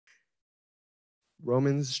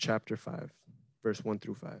Romans chapter 5, verse 1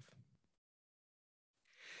 through 5.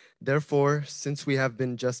 Therefore, since we have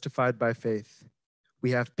been justified by faith,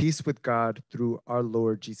 we have peace with God through our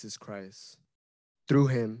Lord Jesus Christ. Through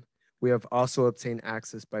him, we have also obtained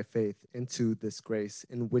access by faith into this grace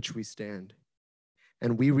in which we stand.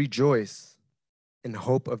 And we rejoice in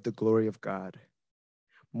hope of the glory of God.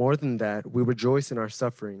 More than that, we rejoice in our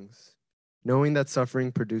sufferings, knowing that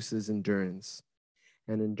suffering produces endurance,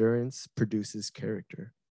 and endurance produces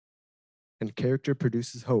character, and character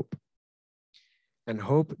produces hope. And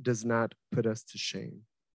hope does not put us to shame,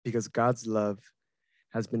 because God's love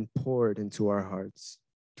has been poured into our hearts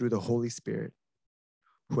through the Holy Spirit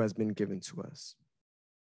who has been given to us.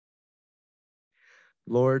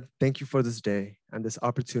 Lord, thank you for this day and this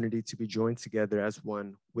opportunity to be joined together as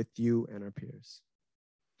one with you and our peers.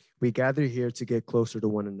 We gather here to get closer to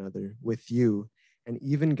one another with you and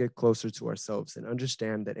even get closer to ourselves and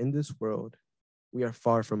understand that in this world, we are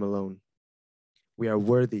far from alone. We are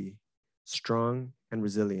worthy, strong, and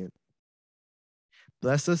resilient.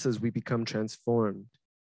 Bless us as we become transformed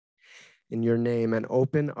in your name and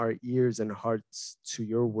open our ears and hearts to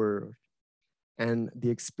your word and the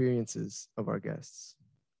experiences of our guests.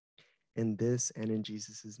 In this and in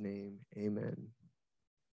Jesus' name, amen.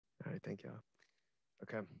 All right, thank you.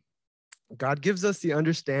 Okay. God gives us the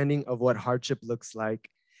understanding of what hardship looks like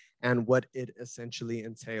and what it essentially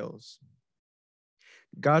entails.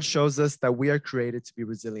 God shows us that we are created to be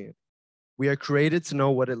resilient. We are created to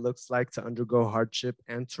know what it looks like to undergo hardship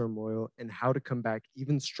and turmoil and how to come back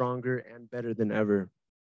even stronger and better than ever.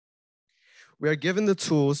 We are given the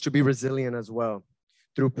tools to be resilient as well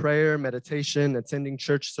through prayer, meditation, attending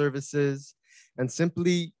church services, and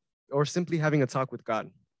simply having a talk with God.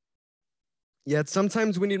 Yet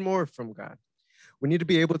sometimes we need more from God. We need to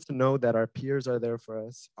be able to know that our peers are there for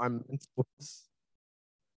us, our mentors.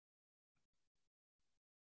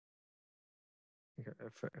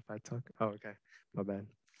 If I talk, oh, okay, my bad.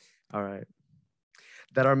 All right.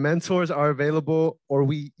 That our mentors are available, or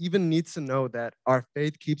we even need to know that our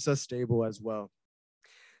faith keeps us stable as well.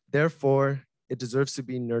 Therefore, it deserves to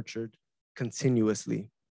be nurtured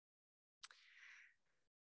continuously.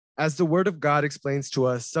 As the word of God explains to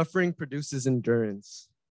us, suffering produces endurance.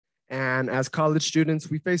 And as college students,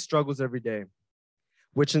 we face struggles every day,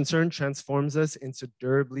 which in turn transforms us into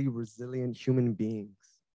durably resilient human beings.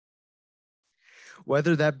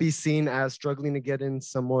 Whether that be seen as struggling to get in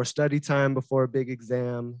some more study time before a big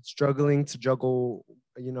exam, struggling to juggle,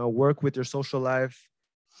 work with your social life,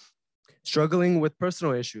 struggling with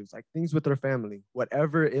personal issues like things with our family,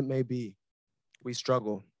 whatever it may be, we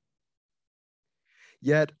struggle.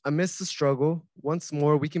 Yet amidst the struggle, once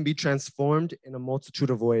more, we can be transformed in a multitude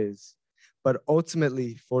of ways, but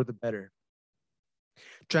ultimately for the better.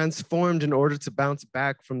 Transformed in order to bounce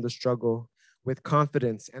back from the struggle with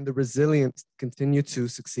confidence and the resilience to continue to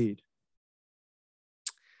succeed.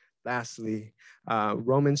 Lastly,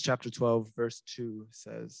 Romans chapter 12, verse 2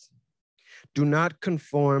 says, "Do not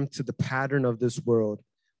conform to the pattern of this world,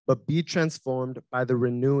 but be transformed by the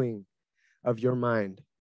renewing of your mind.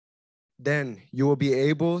 Then you will be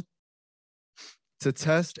able to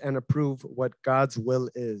test and approve what God's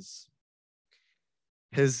will is,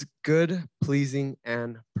 his good, pleasing,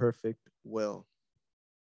 and perfect will."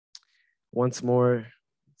 Once more,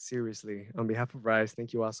 seriously, on behalf of Rise,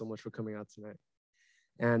 thank you all so much for coming out tonight.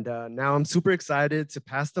 And now I'm super excited to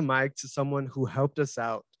pass the mic to someone who helped us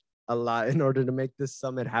out a lot in order to make this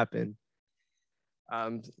summit happen.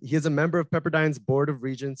 He is a member of Pepperdine's Board of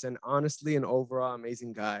Regents and honestly an overall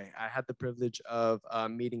amazing guy. I had the privilege of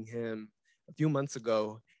meeting him a few months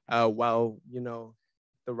ago while, the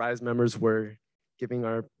Rise members were giving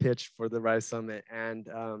our pitch for the Rise Summit, and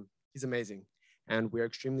he's amazing. And we're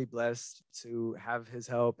extremely blessed to have his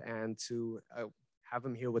help and to have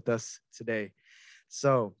him here with us today.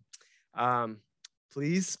 So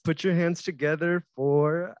please put your hands together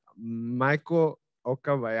for Michael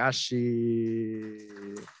Okabayashi.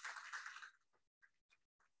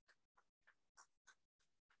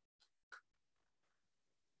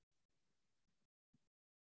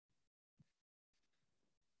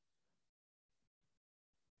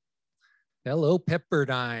 Hello,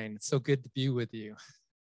 Pepperdine. It's so good to be with you.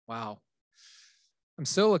 Wow. I'm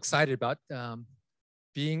so excited about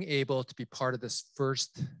being able to be part of this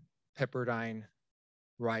first Pepperdine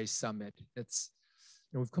Rise Summit.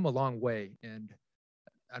 We've come a long way, and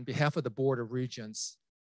on behalf of the Board of Regents,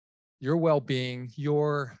 your well-being,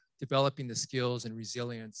 your developing the skills and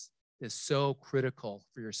resilience is so critical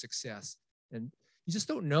for your success. And you just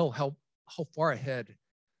don't know how far ahead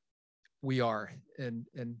we are, and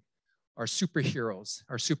our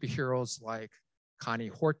superheroes like Connie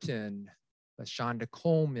Horton, Shonda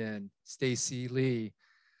Coleman, Stacy Lee.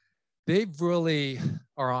 They really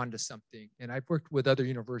are onto something. And I've worked with other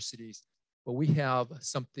universities, but we have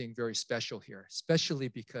something very special here, especially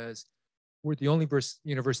because we're the only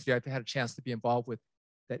university I've had a chance to be involved with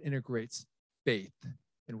that integrates faith.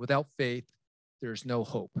 And without faith, there's no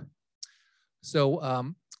hope.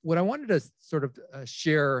 So what I wanted to sort of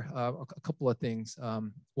share a couple of things.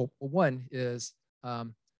 Well, one is, I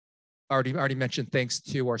already mentioned thanks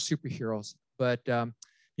to our superheroes, but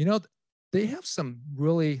you know, they have some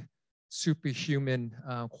really superhuman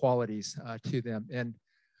qualities to them. And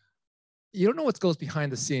you don't know what goes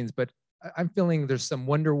behind the scenes, but I'm feeling there's some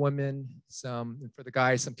Wonder Woman, some, for the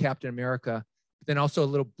guys, some Captain America, but then also a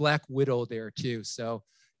little Black Widow there too. So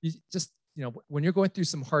you just, you know, when you're going through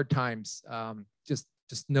some hard times,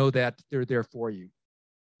 just know that they're there for you.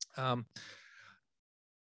 And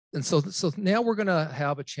so now we're gonna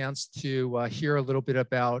have a chance to hear a little bit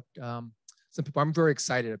about some people I'm very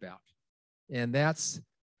excited about. And that's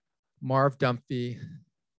Marv Dunphy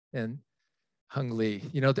and Hung Lee.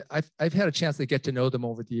 You know, I've had a chance to get to know them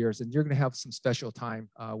over the years, and you're gonna have some special time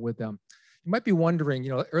with them. You might be wondering, you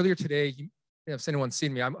know, earlier today, if anyone's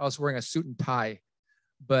seen me, I was wearing a suit and tie,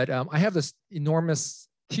 but I have this enormous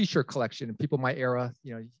t-shirt collection, and people my era,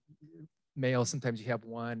 you know, male, sometimes you have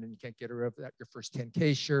one and you can't get rid of that, your first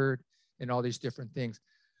 10K shirt and all these different things.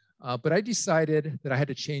 But I decided that I had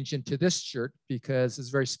to change into this shirt because it's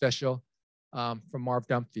very special from Marv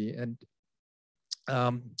Dunphy. And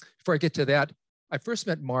before I get to that, I first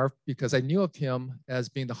met Marv because I knew of him as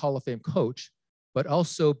being the Hall of Fame coach, but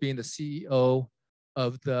also being the CEO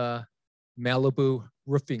of the Malibu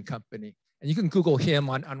Roofing Company. And you can Google him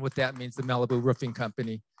on what that means, the Malibu Roofing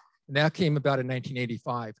Company. And that came about in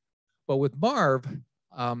 1985. But with Marv,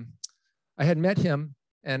 I had met him,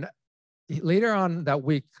 and later on that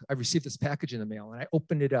week, I received this package in the mail, and I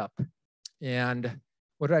opened it up. And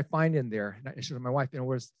what did I find in there? And I showed my wife, and it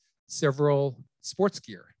was several sports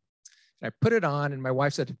gear. And I put it on, and my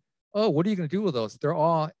wife said, "Oh, what are you going to do with those? They're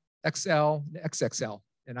all XL, XXL,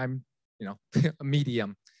 and I'm, you know, a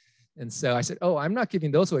medium." And so I said, "Oh, I'm not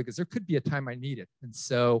giving those away because there could be a time I need it." And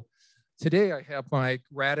so today I have my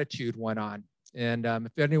gratitude one on. And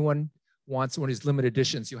if anyone wants one of these limited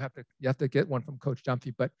editions, you have to get one from Coach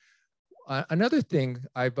Dunphy. But another thing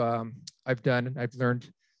I've done and I've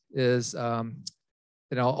learned is, and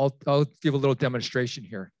I'll give a little demonstration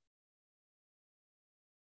here.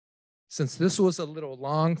 Since this was a little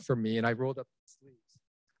long for me and I rolled up the sleeves,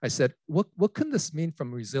 I said, what can this mean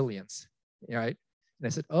from resilience, right? And I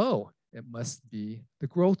said, oh, it must be the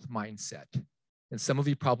growth mindset. And some of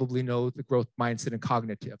you probably know the growth mindset and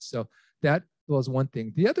cognitive. So that was one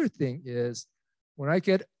thing. The other thing is when I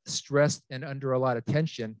get stressed and under a lot of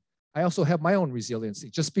tension, I also have my own resiliency.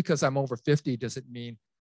 Just because I'm over 50 doesn't mean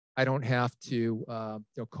I don't have to you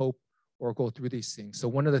know, cope or go through these things. So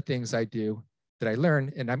one of the things I do that I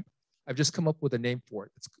learned, and I've just come up with a name for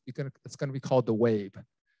it. It's gonna be called the wave.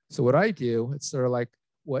 So what I do, it's sort of like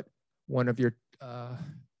what one of your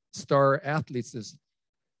star athletes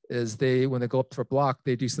is they, when they go up for a block,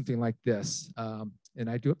 they do something like this. And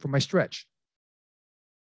I do it for my stretch.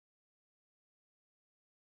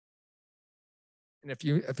 And if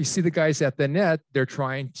you see the guys at the net, they're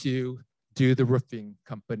trying to do the roofing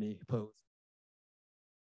company pose.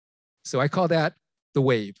 So I call that the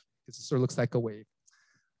wave, because it sort of looks like a wave.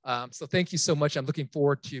 So thank you so much. I'm looking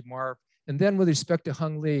forward to Marv. And then with respect to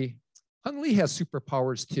Hung Lee has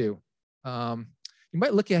superpowers too. You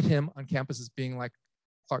might look at him on campus as being like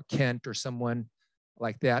Clark Kent or someone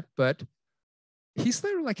like that, but he's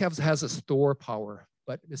sort of like has a Thor power,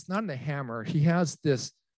 but it's not in the hammer. He has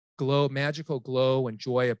this glow, magical glow and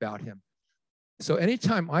joy about him. So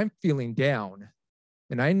anytime I'm feeling down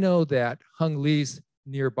and I know that Hung Lee's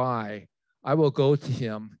nearby, I will go to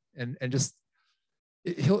him and just,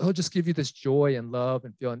 he'll just give you this joy and love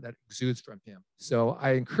and feeling that exudes from him. So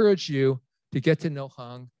I encourage you to get to know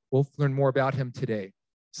Hung. We'll learn more about him today.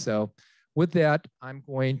 So with that, I'm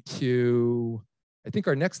going to, I think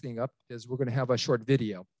our next thing up is we're going to have a short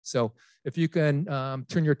video. So if you can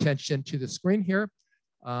turn your attention to the screen here,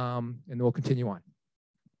 and then we'll continue on.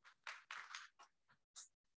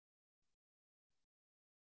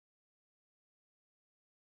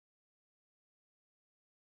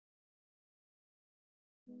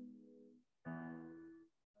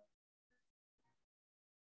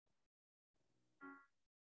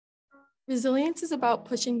 Resilience is about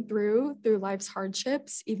pushing through life's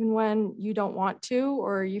hardships, even when you don't want to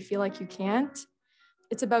or you feel like you can't.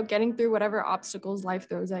 It's about getting through whatever obstacles life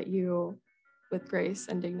throws at you with grace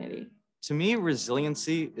and dignity. To me,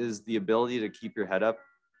 resiliency is the ability to keep your head up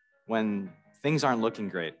when things aren't looking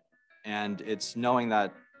great. And it's knowing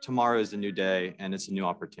that tomorrow is a new day and it's a new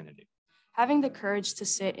opportunity. Having the courage to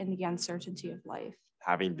sit in the uncertainty of life.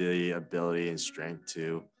 Having the ability and strength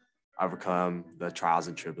to overcome the trials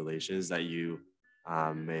and tribulations that you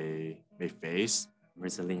may face.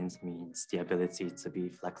 Resilience means the ability to be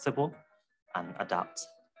flexible and adapt.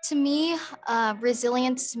 To me,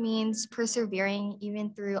 resilience means persevering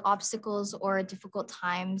even through obstacles or difficult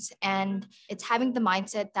times. And it's having the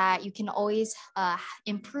mindset that you can always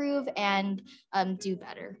improve and do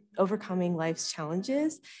better. Overcoming life's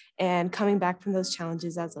challenges and coming back from those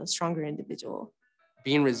challenges as a stronger individual.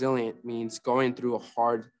 Being resilient means going through a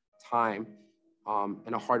hard time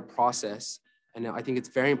and a hard process. And I think it's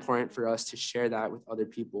very important for us to share that with other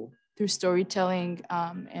people. Through storytelling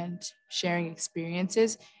and sharing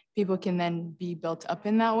experiences, people can then be built up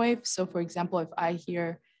in that way. So for example, if I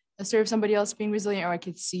hear a story of somebody else being resilient, or I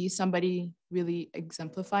could see somebody really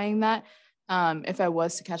exemplifying that, if I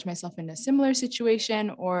was to catch myself in a similar situation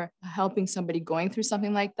or helping somebody going through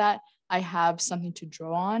something like that, I have something to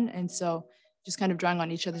draw on. And so just kind of drawing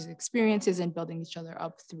on each other's experiences and building each other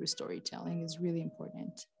up through storytelling is really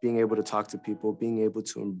important. Being able to talk to people, being able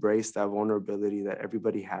to embrace that vulnerability that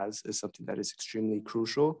everybody has is something that is extremely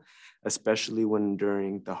crucial, especially when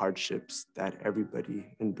during the hardships that everybody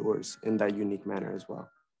endures in that unique manner as well.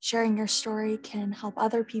 Sharing your story can help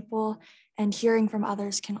other people, and hearing from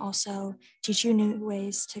others can also teach you new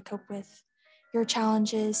ways to cope with your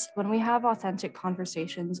challenges. When we have authentic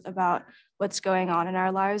conversations about what's going on in our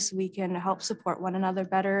lives, we can help support one another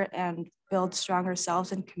better and build stronger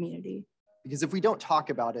selves and community. Because if we don't talk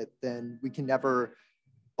about it, then we can never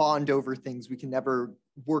bond over things. We can never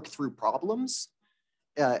work through problems,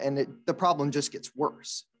 and the problem just gets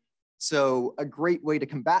worse. So a great way to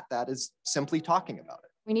combat that is simply talking about it.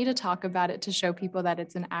 We need to talk about it to show people that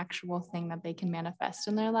it's an actual thing that they can manifest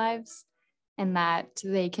in their lives, and that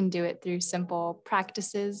they can do it through simple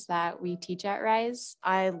practices that we teach at Rise.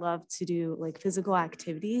 I love to do like physical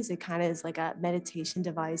activities. It kind of is like a meditation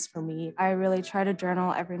device for me. I really try to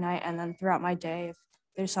journal every night, and then throughout my day, if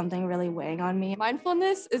there's something really weighing on me.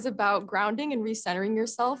 Mindfulness is about grounding and recentering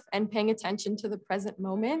yourself and paying attention to the present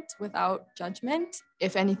moment without judgment.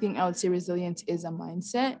 If anything, I would say resilience is a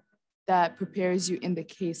mindset that prepares you in the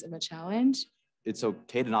case of a challenge. It's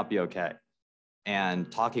okay to not be okay.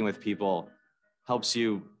 And talking with people helps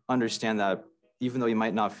you understand that even though you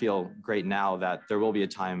might not feel great now, that there will be a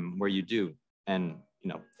time where you do, and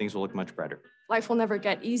things will look much better. Life will never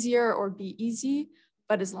get easier or be easy,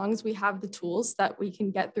 but as long as we have the tools that we can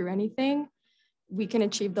get through anything, we can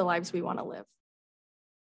achieve the lives we want to live.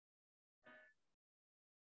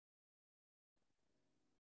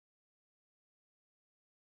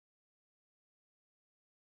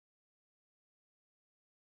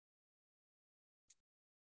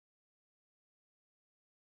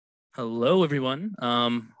 Hello, everyone.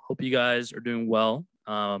 Hope you guys are doing well.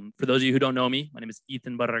 For those of you who don't know me, my name is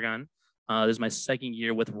Ethan Barragan. This is my second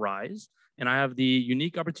year with Rise, and I have the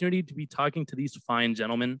unique opportunity to be talking to these fine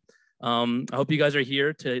gentlemen. I hope you guys are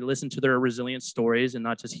here to listen to their resilient stories and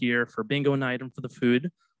not just here for bingo night and for the food.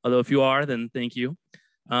 Although if you are, then thank you.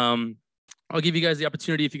 I'll give you guys the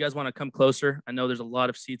opportunity if you guys want to come closer. I know there's a lot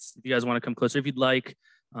of seats if you guys want to come closer if you'd like.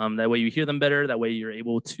 That way you hear them better. That way you're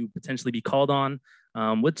able to potentially be called on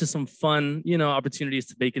with just some fun, opportunities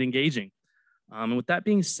to make it engaging. And with that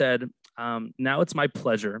being said, now it's my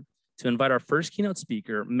pleasure to invite our first keynote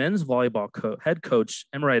speaker, men's volleyball head coach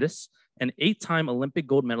emeritus and 8-time Olympic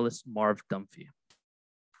gold medalist, Marv Dunphy.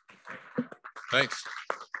 Thanks.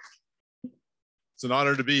 It's an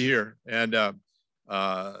honor to be here. And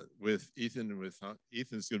with Ethan,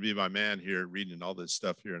 Ethan's going to be my man here reading all this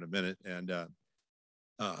stuff here in a minute. And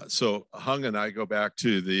so Hung and I go back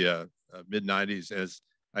to the mid-90s. As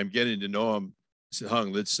I'm getting to know him, I said,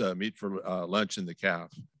 Hung, let's meet for lunch in the CAF.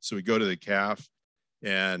 So we go to the CAF,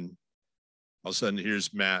 and all of a sudden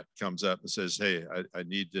here's Matt comes up and says, hey, I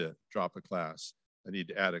need to drop a class. I need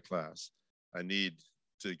to add a class. I need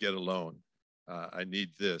to get a loan. I need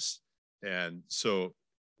this. And so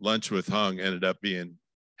lunch with Hung ended up being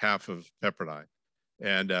half of Pepperdine.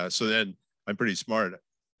 And so then I'm pretty smart.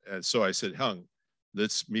 And so I said, Hung,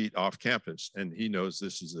 let's meet off campus. And he knows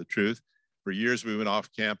this is the truth. For years, we went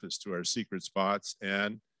off campus to our secret spots.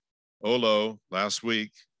 And Olo, last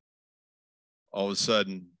week, all of a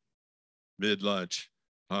sudden, mid-lunch,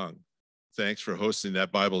 Hung, thanks for hosting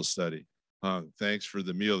that Bible study. Hung, thanks for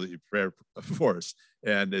the meal that you prepared for us.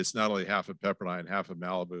 And it's not only half of Pepperdine, half of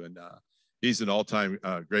Malibu. And he's an all-time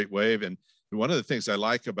great wave. And one of the things I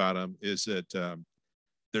like about him is that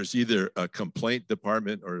there's either a complaint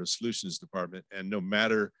department or a solutions department. And no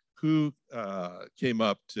matter who came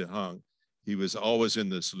up to Hung, he was always in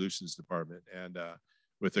the solutions department and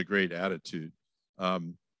with a great attitude.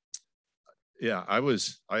 Yeah, I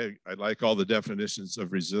like all the definitions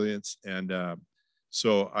of resilience. And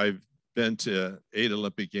so I've been to 8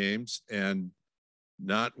 Olympic Games, and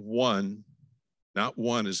not one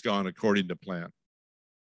has gone according to plan.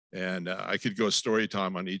 And I could go story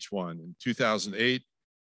time on each one. In 2008,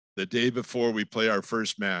 the day before we play our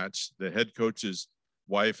first match, the head coach's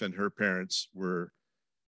wife and her parents were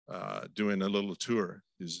doing a little tour.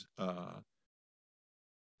 Her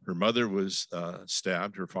mother was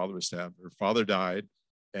stabbed, her father was stabbed, her father died,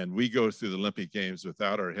 and we go through the Olympic Games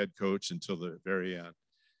without our head coach until the very end.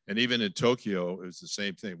 And even in Tokyo, it was the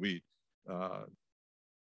same thing. We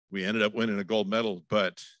ended up winning a gold medal,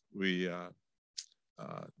 but the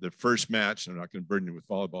first match, I'm not going to burden you with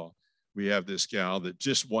volleyball, we have this gal that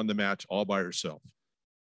just won the match all by herself.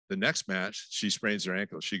 The next match, she sprains her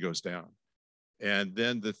ankle, she goes down. And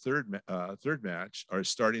then the third match, our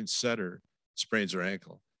starting setter sprains her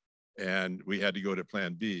ankle, and we had to go to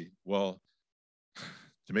plan B. Well,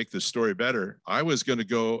 to make the story better, I was going to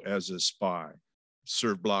go as a spy,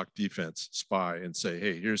 serve block defense spy, and say,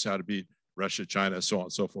 hey, here's how to beat Russia, China, so on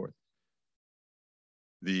and so forth.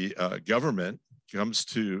 The government comes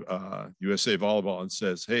to USA Volleyball and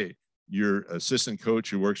says, hey, your assistant coach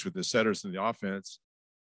who works with the setters in the offense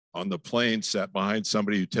on the plane sat behind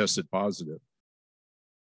somebody who tested positive.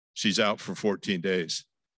 She's out for 14 days.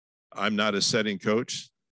 I'm not a setting coach,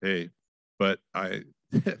 hey, but I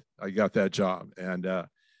got that job. And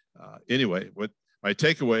anyway, what my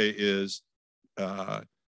takeaway is,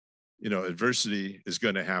 adversity is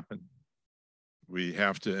going to happen. We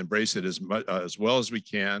have to embrace it as well as we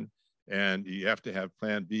can. And you have to have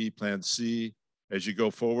plan B, plan C as you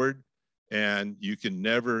go forward. And you can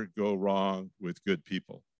never go wrong with good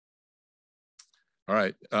people. All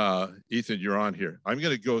right, Ethan, you're on here. I'm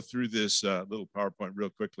going to go through this little PowerPoint real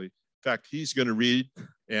quickly. In fact, he's going to read,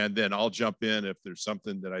 and then I'll jump in if there's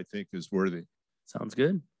something that I think is worthy. Sounds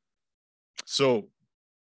good. So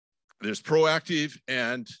there's proactive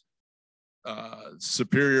and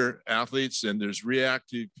superior athletes, and there's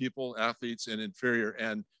reactive people, athletes, and inferior.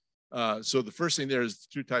 And so the first thing there is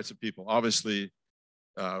 2 types of people. Obviously,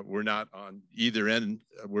 we're not on either end.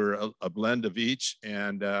 We're a blend of each,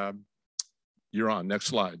 and you're on. Next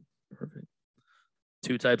slide. Perfect.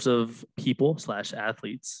 2 types of people /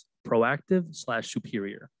 athletes, proactive /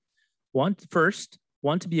 superior. First,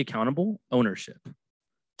 want to be accountable, ownership.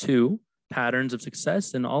 2, patterns of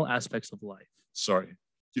success in all aspects of life. Sorry.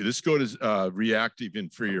 Let's go to reactive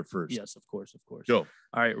inferior first. Yes, of course. Go.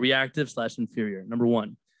 All right, reactive / inferior. Number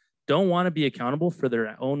 1, don't want to be accountable for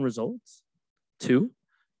their own results. 2,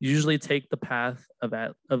 usually take the path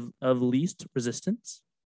of least resistance.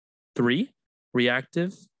 3,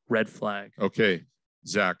 reactive, red flag. Okay,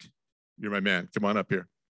 Zach, you're my man. Come on up here.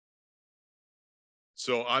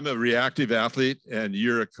 So I'm a reactive athlete and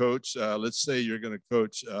you're a coach. Let's say you're going to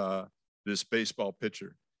coach this baseball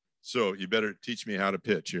pitcher. So you better teach me how to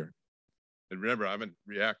pitch here. And remember, I'm a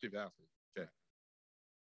reactive athlete. Okay.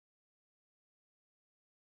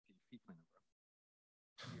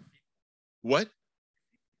 What?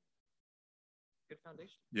 Good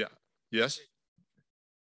foundation. Yeah. Yes.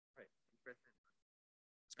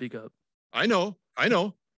 Speak up. I know. Are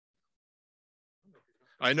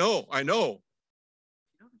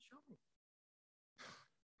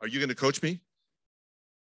you going to coach me?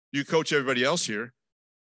 You coach everybody else here.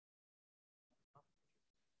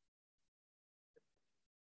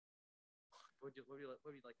 What would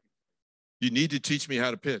you like? You need to teach me how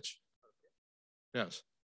to pitch. Yes.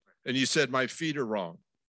 And you said my feet are wrong.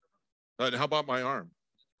 How about my arm?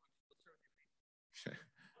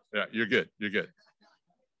 Yeah, you're good.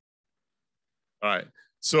 All right.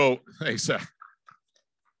 So thanks.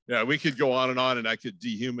 Yeah, we could go on and I could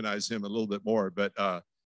dehumanize him a little bit more. But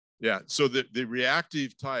yeah, so the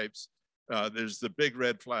reactive types, there's the big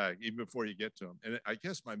red flag even before you get to them. And I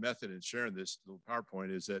guess my method in sharing this little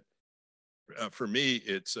PowerPoint is that for me,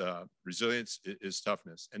 it's resilience is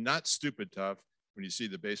toughness, and not stupid tough. When you see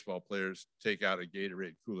the baseball players take out a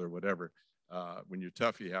Gatorade cooler, whatever, when you're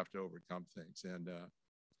tough, you have to overcome things. And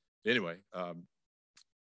anyway,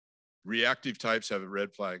 reactive types have a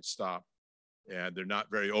red flag stop, and they're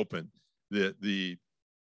not very open. The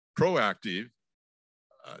proactive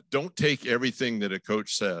don't take everything that a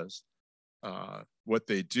coach says. What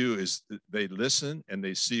they do is they listen and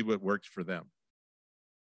they see what works for them.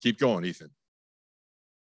 Keep going, Ethan.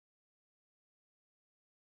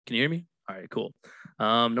 Can you hear me? All right, cool.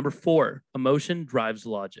 Number 4, emotion drives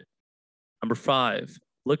logic. Number 5,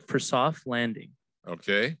 look for soft landing.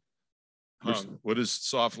 Okay. What does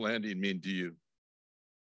soft landing mean to you?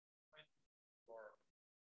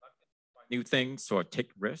 new things or take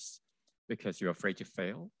risks because you're afraid to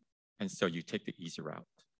fail. And so you take the easy route.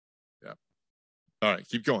 Yeah. All right,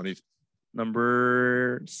 keep going, Ethan.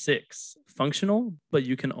 Number 6, functional, but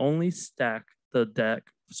you can only stack the deck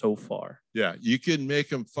so far. Yeah, you can make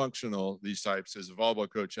them functional, these types. As a volleyball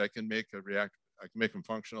coach, I can make them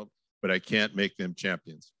functional, but I can't make them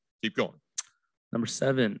champions. Keep going. Number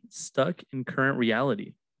 7, stuck in current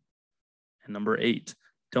reality. And number 8,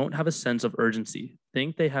 don't have a sense of urgency.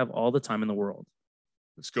 Think they have all the time in the world.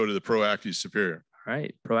 Let's go to the proactive superior. All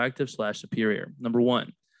right, proactive / superior. Number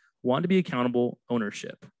 1, want to be accountable,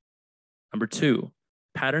 ownership. Number 2,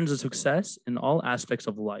 patterns of success in all aspects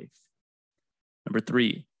of life. Number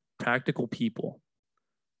 3, practical people.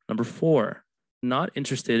 Number 4, not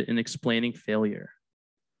interested in explaining failure.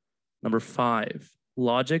 Number 5,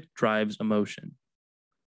 logic drives emotion.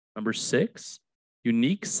 Number 6,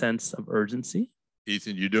 unique sense of urgency.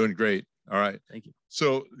 Ethan, you're doing great. All right. Thank you.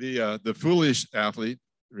 So the foolish athlete,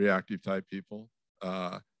 reactive type people,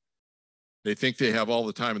 they think they have all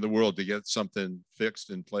the time in the world to get something fixed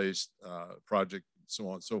in place, project, so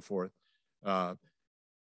on and so forth.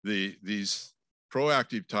 These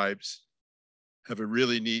proactive types have a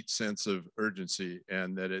really neat sense of urgency,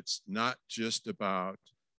 and that it's not just about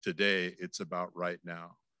today, it's about right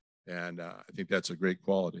now. And I think that's a great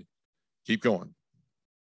quality. Keep going.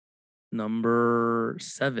 Number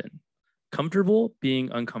 7, comfortable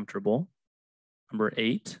being uncomfortable. Number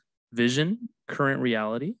 8, vision, current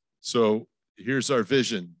reality. So here's our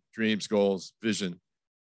vision, dreams, goals, vision.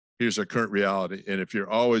 Here's our current reality. And if you're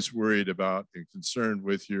always worried about and concerned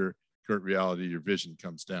with your current reality, your vision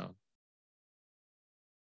comes down.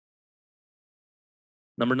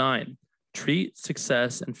 Number 9, treat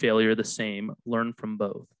success and failure the same, learn from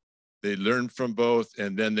both. They learn from both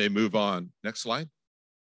and then they move on. Next slide.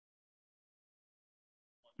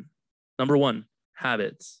 Number 1,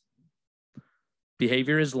 habits.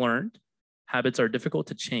 Behavior is learned. Habits are difficult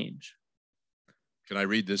to change. Can I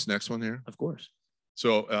read this next one here? Of course.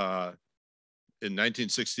 So in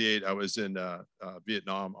 1968, I was in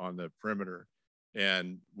Vietnam on the perimeter,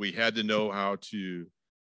 and we had to know how to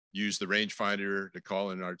use the rangefinder to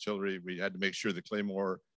call in artillery. We had to make sure the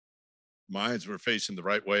Claymore mines were facing the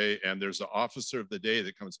right way. And there's an officer of the day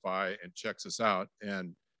that comes by and checks us out.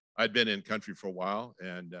 And I'd been in country for a while,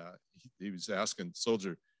 and he was asking,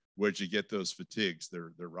 soldier, where'd you get those fatigues?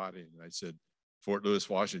 They're rotting. And I said, Fort Lewis,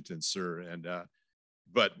 Washington, sir. And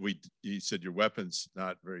but he said, your weapon's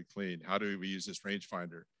not very clean. How do we use this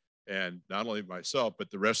rangefinder? And not only myself,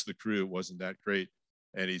 but the rest of the crew wasn't that great.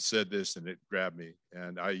 And he said this, and it grabbed me.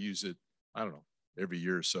 And I use it, I don't know, every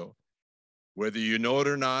year or so. Whether you know it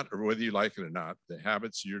or not, or whether you like it or not, the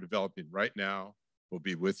habits you're developing right now will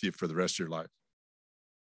be with you for the rest of your life.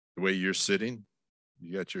 The way you're sitting,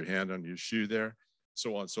 you got your hand on your shoe there,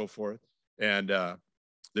 so on and so forth. And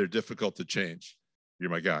they're difficult to change. You're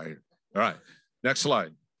my guy here. All right, next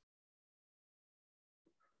slide.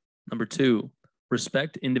 Number 2,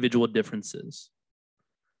 respect individual differences.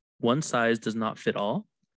 One size does not fit all.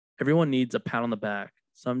 Everyone needs a pat on the back.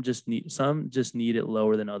 Some just need it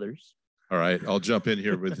lower than others. All right, I'll jump in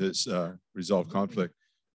here with this resolve conflict.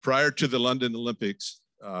 Prior to the London Olympics,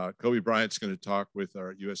 Kobe Bryant's going to talk with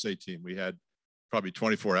our USA team. We had probably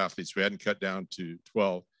 24 athletes. We hadn't cut down to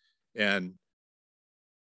 12, and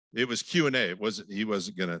it was Q&A. He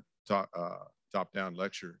wasn't going to talk top-down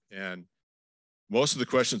lecture, and most of the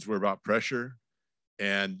questions were about pressure.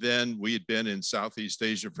 And then we had been in Southeast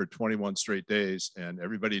Asia for 21 straight days, and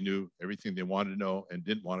everybody knew everything they wanted to know and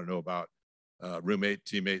didn't want to know about roommate,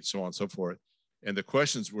 teammate, so on and so forth. And the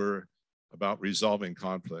questions were about resolving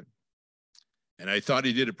conflict. And I thought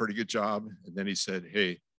he did a pretty good job. And then he said,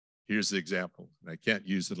 hey, here's the example. And I can't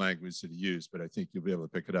use the language that he used, but I think you'll be able to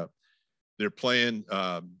pick it up. They're playing,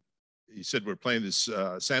 he said, we're playing this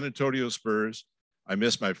San Antonio Spurs. I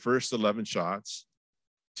missed my first 11 shots,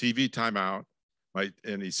 TV timeout.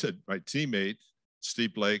 And he said, my teammate,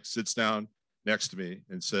 Steve Blake, sits down next to me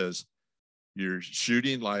and says, you're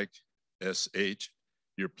shooting like SH,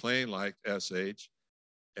 you're playing like SH.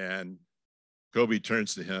 And Kobe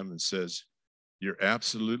turns to him and says, you're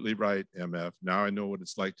absolutely right, MF. Now I know what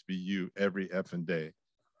it's like to be you every effing day.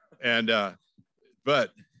 And,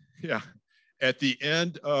 but yeah, at the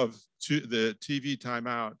end of the TV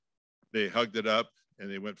timeout, they hugged it up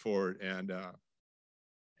and they went forward. And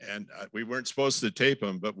we weren't supposed to tape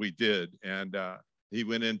him, but we did. And he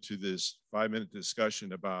went into this 5-minute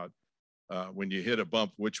discussion about when you hit a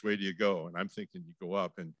bump, which way do you go? And I'm thinking you go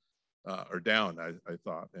up and or down, I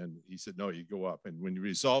thought. And he said, no, you go up. And when you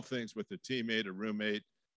resolve things with a teammate, a roommate,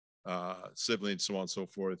 sibling, so on and so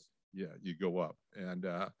forth, yeah, you go up. And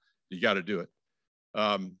you got to do it.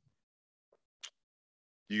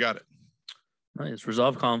 You got it. Nice.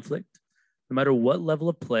 Resolve conflict. No matter what level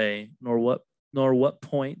of play nor what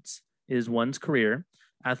points is one's career,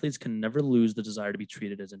 athletes can never lose the desire to be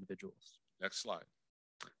treated as individuals. Next slide.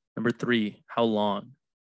 Number 3, how long?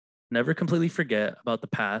 Never completely forget about the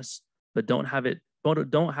past, but don't have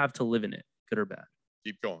to live in it, good or bad.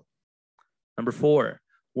 Keep going. Number 4,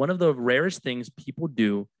 one of the rarest things people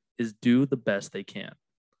do is do the best they can.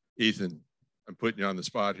 Ethan, I'm putting you on the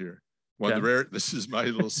spot here. This is my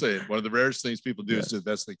little saying. One of the rarest things people do is do the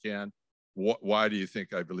best they can. Why do you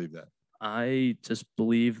think I believe that? I just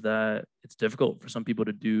believe that it's difficult for some people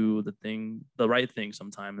to do the right thing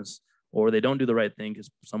sometimes, or they don't do the right thing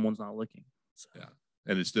because someone's not looking. So. Yeah,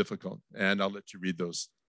 and it's difficult. And I'll let you read those.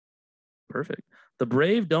 Perfect. The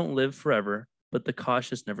brave don't live forever, but the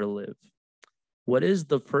cautious never live. What is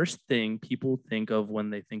the first thing people think of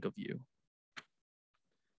when they think of you?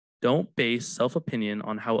 Don't base self-opinion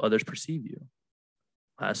on how others perceive you.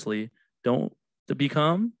 Lastly, don't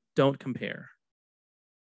compare.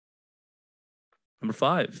 Number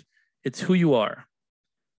 5, it's who you are.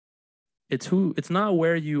 It's not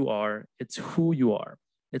where you are, it's who you are.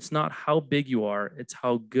 It's not how big you are, it's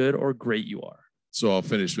how good or great you are. So I'll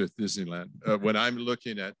finish with Disneyland. When I'm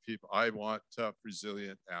looking at people, I want tough,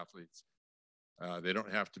 resilient athletes. They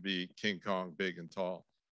don't have to be King Kong, big and tall,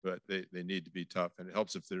 but they need to be tough. And it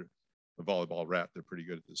helps if they're a volleyball rat. They're pretty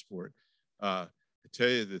good at the sport. I tell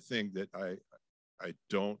you the thing that I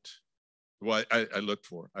look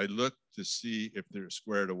for. I look to see if they're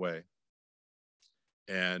squared away.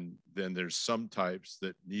 And then there's some types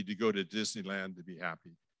that need to go to Disneyland to be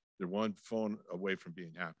happy. They're one phone away from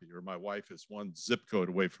being happy, or my wife is one zip code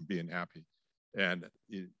away from being happy. And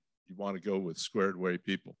you want to go with squared away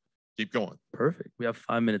people. Keep going. Perfect. We have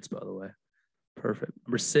 5 minutes, by the way. Perfect.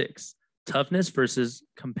 Number 6, toughness versus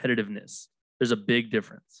competitiveness. There's a big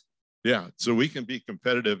difference. Yeah. So we can be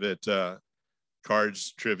competitive at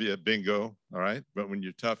cards, trivia, bingo. All right. But when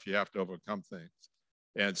you're tough, you have to overcome things.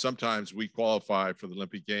 And sometimes we qualify for the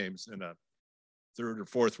Olympic Games in a 3rd or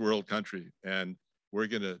 4th world country. And we're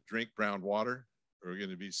going to drink brown water. We're going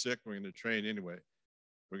to be sick. We're going to train anyway.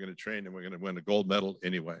 We're going to train and we're going to win a gold medal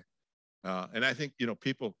anyway. And I think,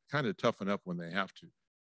 people kind of toughen up when they have to.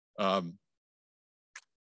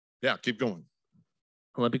 Yeah, keep going.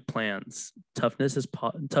 Olympic plans. Toughness,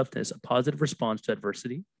 a positive response to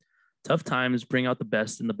adversity. Tough times bring out the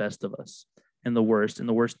best in the best of us, and the worst in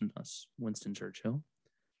us. Winston Churchill.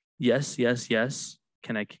 Yes, yes, yes.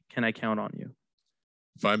 Can I count on you?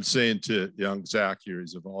 If I'm saying to young Zach here,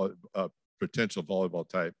 he's a potential volleyball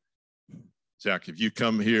type. Zach, if you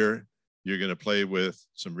come here, you're going to play with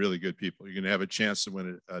some really good people. You're going to have a chance to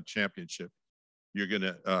win a championship. You're going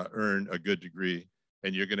to earn a good degree,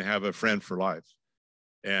 and you're going to have a friend for life.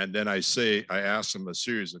 And then I ask them a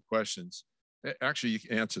series of questions. Actually, you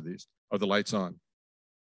can answer these. Are the lights on?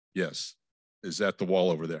 Yes. Is that the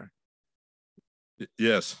wall over there?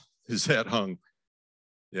 Yes. Is that hung?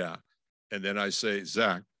 Yeah. And then I say,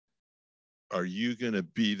 Zach, are you going to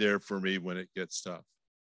be there for me when it gets tough?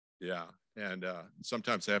 Yeah. And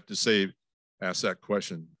sometimes I have to ask that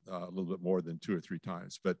question a little bit more than 2 or 3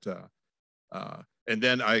 times. But and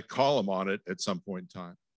then I call them on it at some point in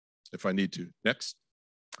time if I need to. Next.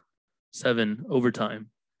 7,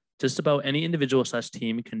 overtime. Just about any individual /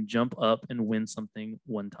 team can jump up and win something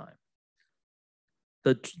one time.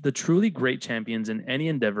 The truly great champions in any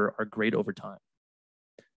endeavor are great over time.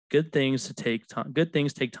 Good things take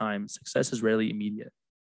time. Success is rarely immediate.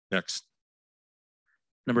 Next.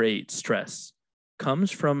 Number 8, stress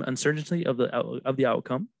comes from uncertainty of the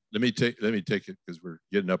outcome. Let me take it because we're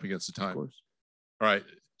getting up against the time. Of course. All right.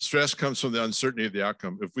 Stress comes from the uncertainty of the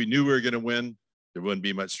outcome. If we knew we were going to win, there wouldn't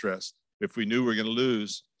be much stress. If we knew we were going to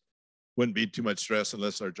lose, wouldn't be too much stress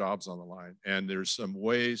unless our job's on the line. And there's some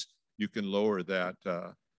ways you can lower that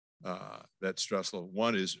stress level.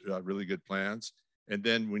 One is really good plans. And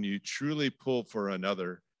then when you truly pull for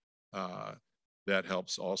another, that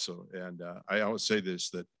helps also. And I always say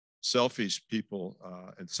this, that selfish people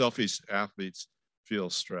and selfish athletes feel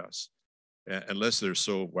stress unless they're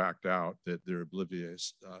so whacked out that they're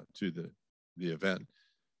oblivious to the event.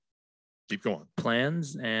 Keep going.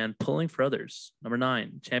 Plans and pulling for others. Number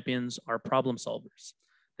 9, champions are problem solvers.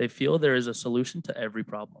 They feel there is a solution to every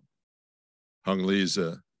problem. Hung Lee's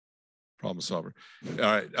a problem solver. All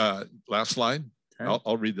right, last slide.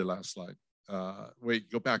 I'll read the last slide. Wait,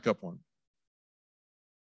 go back up one.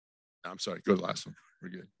 I'm sorry, go to the last one. We're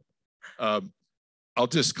good. I'll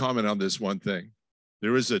just comment on this one thing.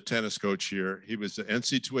 There was a tennis coach here. He was the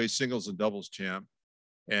NCAA singles and doubles champ,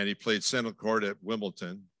 and he played center court at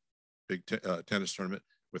Wimbledon, big tennis tournament,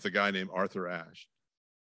 with a guy named Arthur Ashe.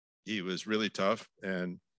 he was really tough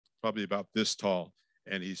and probably about this tall.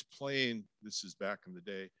 And he's playing, this is back in the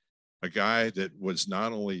day, a guy that was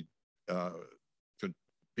not only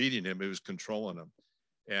beating him, it was controlling him.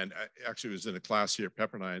 And I actually was in a class here at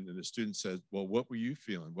Pepperdine, and the student said, well, what were you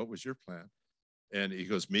feeling? What was your plan? And he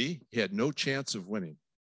goes, me? He had no chance of winning.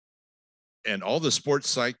 And all the sports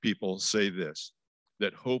psych people say this,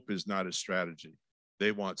 that hope is not a strategy.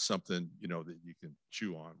 They want something, you know, that you can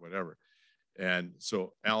chew on, whatever. And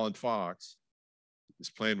so Alan Fox is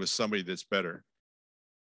playing with somebody that's better.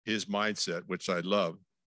 His mindset, which I love,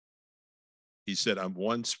 he said,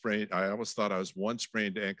 I always thought I was one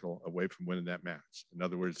sprained ankle away from winning that match. In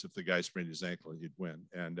other words, if the guy sprained his ankle, he'd win.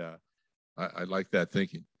 And I like that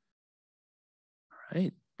thinking. All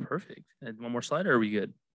right, perfect. And one more slide, or are we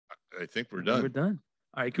good? I think we're done. We're done.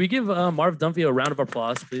 All right, can we give Marv Dunphy a round of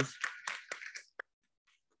applause, please?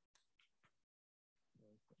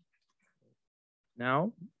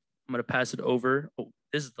 Now, I'm gonna pass it over. Oh,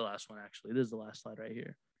 this is the last one, actually. This is the last slide right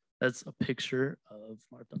here. That's a picture of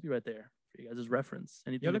Marv Dunphy right there for you guys' reference.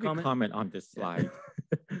 Anything Yeah, let me comment on this slide.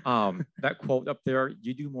 That quote up there,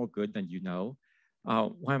 you do more good than you know.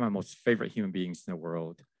 One of my most favorite human beings in the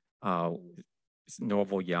world is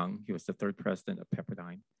Norval Young. He was the third president of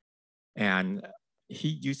Pepperdine. And he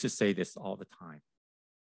used to say this all the time.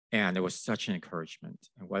 And it was such an encouragement,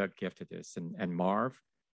 and what a gift it is. And Marv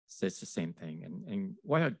says the same thing. And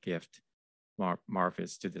what a gift Marv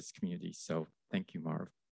is to this community. So thank you, Marv.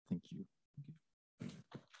 Thank you.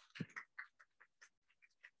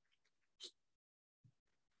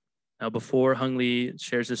 Now, before Hung Lee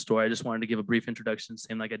shares his story, I just wanted to give a brief introduction,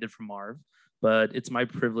 same like I did for Marv. But it's my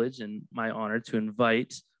privilege and my honor to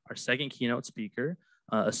invite our second keynote speaker,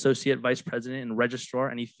 Associate Vice President and Registrar,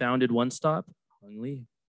 and he founded One Stop, Hung Lee.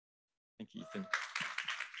 Thank you, Ethan.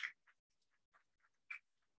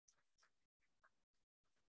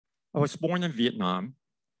 I was born in Vietnam.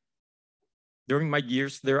 During my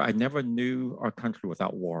years there, I never knew our country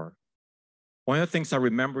without war. One of the things I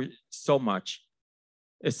remember so much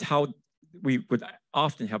is how we would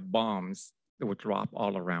often have bombs that would drop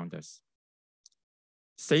all around us.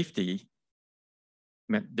 Safety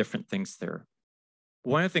meant different things there.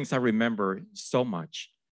 One of the things I remember so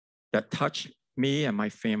much that touched me and my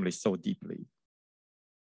family so deeply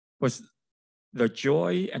was the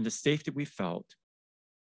joy and the safety we felt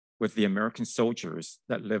with the American soldiers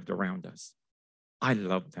that lived around us. I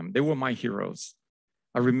loved them. They were my heroes.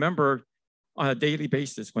 I remember on a daily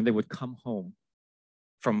basis when they would come home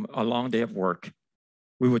from a long day of work,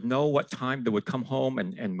 we would know what time they would come home,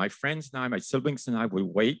 and my friends and I, my siblings and I would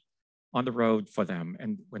wait on the road for them.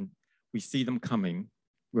 And when we see them coming,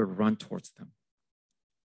 we would run towards them.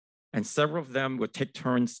 And several of them would take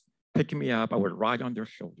turns picking me up. I would ride on their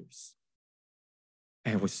shoulders.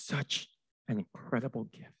 And it was such an incredible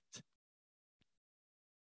gift.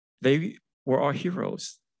 They were our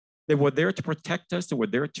heroes. They were there to protect us. They were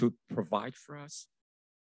there to provide for us.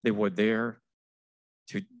 They were there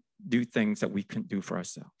to do things that we couldn't do for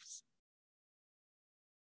ourselves.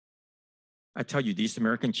 I tell you, these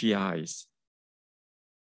American GIs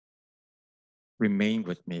remain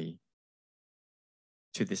with me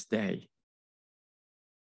to this day.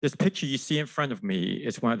 This picture you see in front of me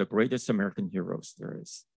is one of the greatest American heroes there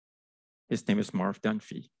is. His name is Marv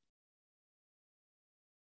Dunphy.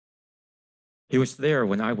 He was there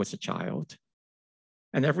when I was a child.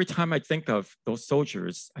 And every time I think of those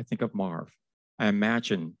soldiers, I think of Marv. I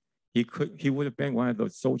imagine he would have been one of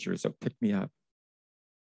those soldiers that picked me up.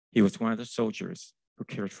 He was one of the soldiers who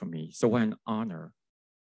cared for me. So what an honor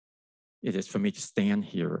it is for me to stand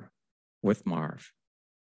here with Marv.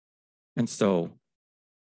 And so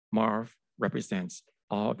Marv represents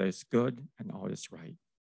all that is good and all that is right.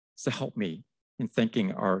 So help me in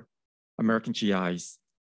thanking our American GIs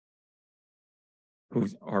who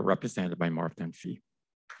are represented by Marv Dunphy.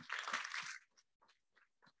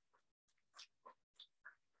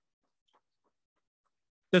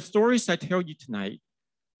 The stories I tell you tonight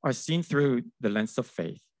are seen through the lens of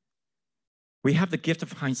faith. We have the gift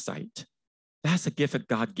of hindsight. That's a gift that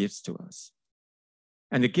God gives to us.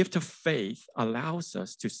 And the gift of faith allows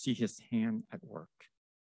us to see his hand at work.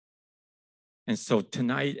 And so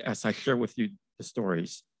tonight, as I share with you the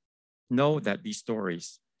stories, know that these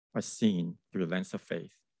stories are seen through the lens of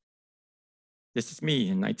faith. This is me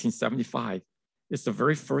in 1975. It's the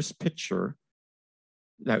very first picture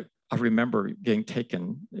that I remember getting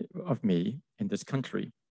taken of me in this country.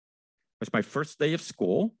 It was my first day of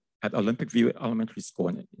school at Olympic View Elementary School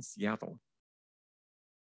in Seattle.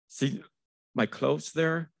 See, my clothes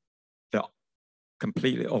there, they're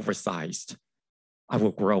completely oversized. I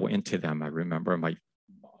will grow into them, I remember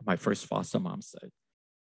my first foster mom said.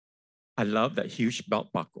 I love that huge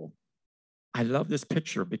belt buckle. I love this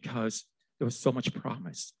picture because there was so much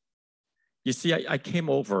promise. You see, I came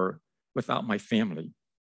over without my family.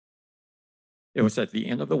 It was at the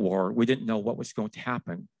end of the war. We didn't know what was going to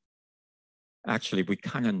happen. Actually, we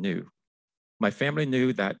kind of knew. My family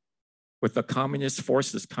knew that with the communist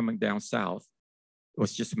forces coming down south, it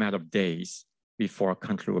was just a matter of days before our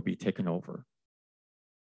country would be taken over.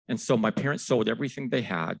 And so my parents sold everything they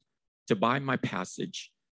had to buy my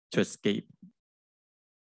passage to escape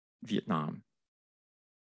Vietnam.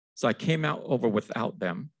 So I came out over without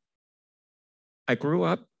them. I grew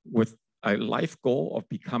up with a life goal of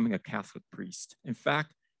becoming a Catholic priest. In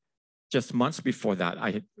fact, just months before that,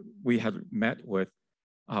 we had met with,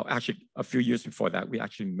 actually a few years before that, we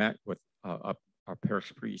actually met with our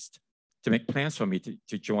parish priest to make plans for me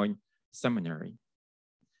to join seminary.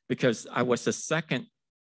 Because I was the second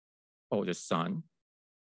oldest son,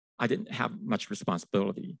 I didn't have much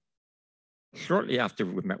responsibility. Shortly after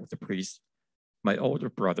we met with the priest, my older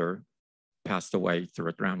brother passed away through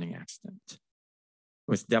a drowning accident. It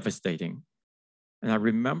was devastating. And I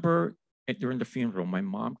remember during the funeral, my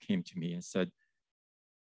mom came to me and said,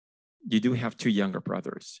 "You do have two younger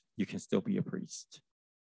brothers. You can still be a priest."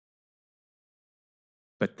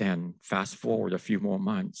 But then fast forward a few more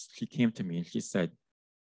months, she came to me and she said,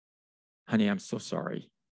 "Honey, I'm so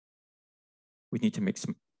sorry. We need to make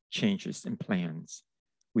some changes and plans.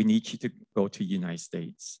 We need you to go to the United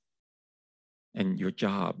States. And your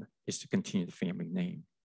job is to continue the family name."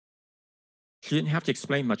 She didn't have to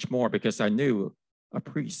explain much more because I knew a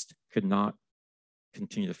priest could not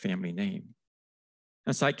continue the family name.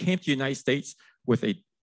 And so I came to the United States with a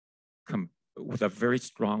very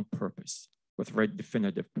strong purpose, with a very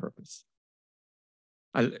definitive purpose.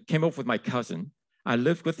 I came over with my cousin. I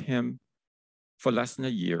lived with him for less than a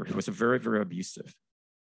year. He was very, very abusive.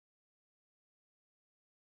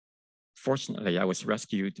 Fortunately, I was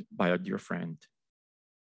rescued by a dear friend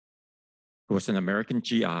who was an American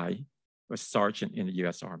GI, a sergeant in the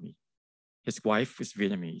US Army. His wife was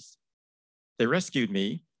Vietnamese. They rescued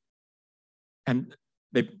me, and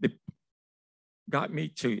they got me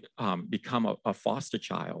to become a foster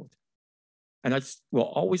child. And I will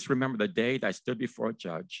always remember the day that I stood before a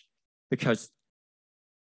judge, because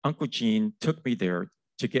Uncle Gene took me there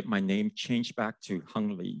to get my name changed back to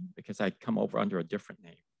Hung Lee, because I'd come over under a different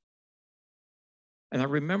name. And I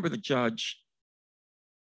remember the judge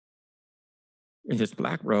in his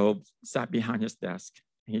black robe sat behind his desk,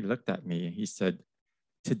 and he looked at me and he said,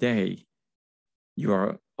 "Today, you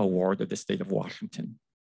are a ward of the state of Washington.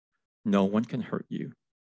 No one can hurt you.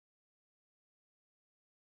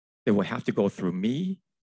 They will have to go through me,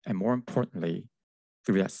 and more importantly,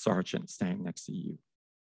 through that sergeant standing next to you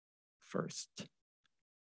first."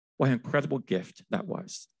 What an incredible gift that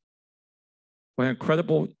was. What an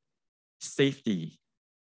incredible safety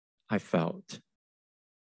I felt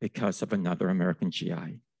because of another American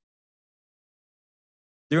GI.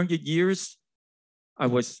 During the years,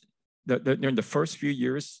 during the first few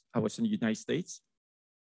years I was in the United States,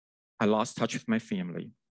 I lost touch with my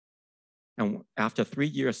family. And after 3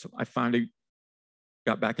 years, I finally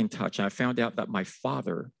got back in touch, and I found out that my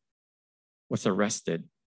father was arrested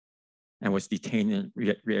and was detained in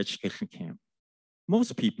a re-education camp.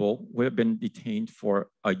 Most people would have been detained for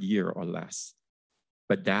a year or less,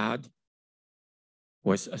 but Dad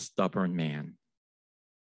was a stubborn man.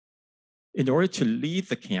 In order to leave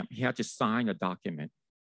the camp, he had to sign a document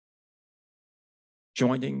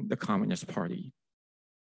joining the Communist Party.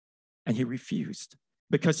 And he refused,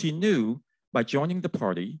 because he knew by joining the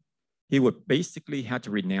party, he would basically have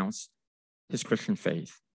to renounce his Christian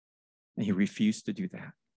faith. And he refused to do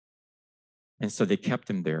that. And so they kept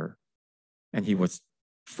him there, and he was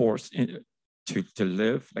forced to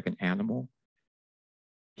live like an animal.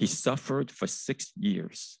 He suffered for 6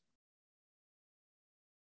 years.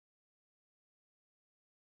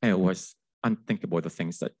 And it was unthinkable, the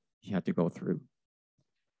things that he had to go through.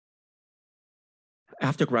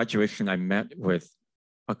 After graduation, I met with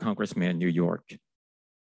a congressman in New York.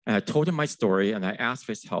 And I told him my story, and I asked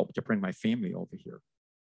for his help to bring my family over here.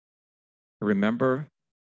 I remember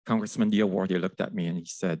Congressman Diawarte looked at me and he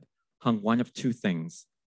said, "Hung, one of two things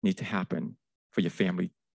need to happen for your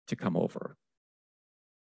family to come over: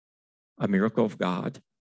 a miracle of God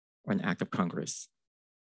or an act of Congress.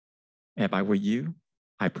 And if I were you,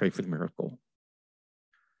 I pray for the miracle."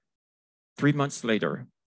 3 months later,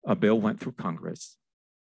 a bill went through Congress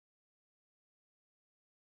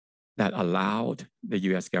that allowed the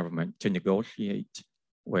US government to negotiate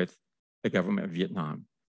with the government of Vietnam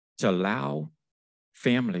to allow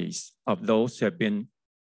families of those who have been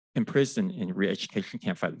imprisoned in re-education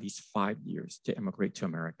camp for at least 5 years to immigrate to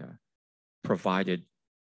America. provided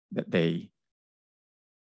that they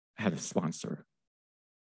had a sponsor.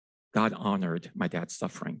 God honored my dad's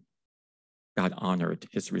suffering. God honored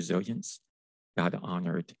his resilience. God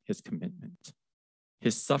honored his commitment.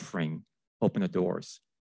 His suffering opened the doors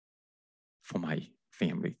for my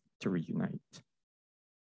family to reunite.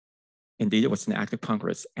 Indeed, it was an act of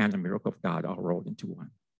Congress and a miracle of God all rolled into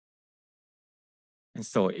one. And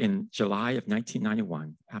so in July of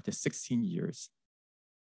 1991, after 16 years,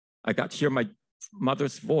 I got to hear my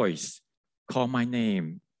mother's voice call my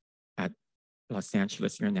name at Los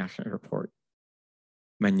Angeles International Airport.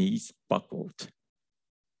 My knees buckled.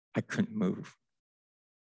 I couldn't move.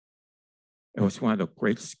 It was one of the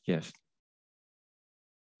greatest gifts.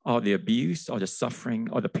 All the abuse, all the suffering,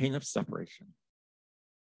 all the pain of separation,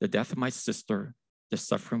 the death of my sister, the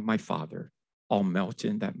suffering of my father, all melted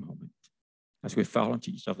in that moment as we fell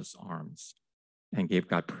into each other's arms and gave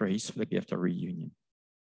God praise for the gift of reunion.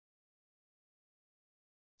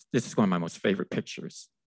 This is one of my most favorite pictures.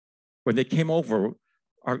 When they came over,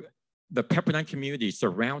 the Pepperdine community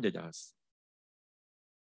surrounded us.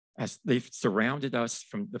 As they surrounded us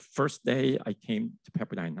from the first day I came to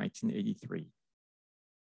Pepperdine in 1983.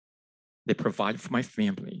 They provided for my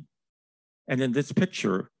family. And in this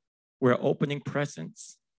picture, we're opening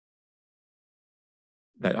presents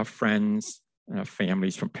that our friends and our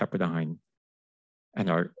families from Pepperdine and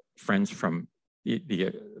our friends from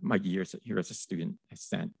my years here as a student have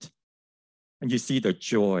sent. And you see the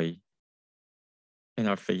joy in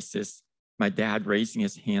our faces. My dad raising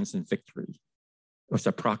his hands in victory. It was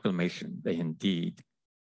a proclamation that indeed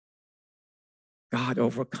God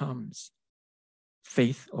overcomes,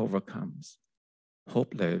 faith overcomes,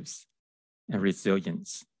 hope lives, and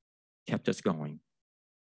resilience kept us going.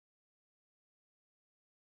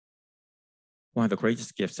 One of the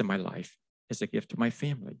greatest gifts in my life is a gift to my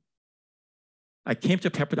family. I came to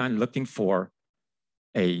Pepperdine looking for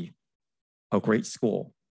a great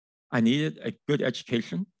school. I needed a good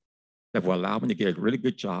education that will allow me to get a really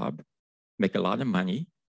good job, make a lot of money,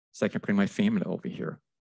 so I can bring my family over here.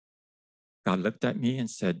 God looked at me and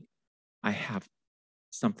said, I have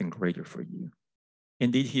something greater for you.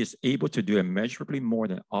 Indeed, he is able to do immeasurably more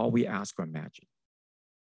than all we ask or imagine.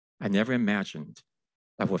 I never imagined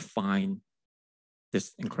I would find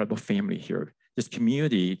this incredible family here, this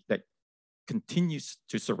community that continues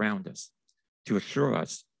to surround us, to assure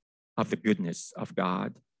us of the goodness of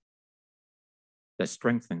God that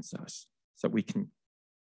strengthens us so we can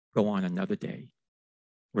go on another day.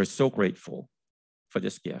 We're so grateful for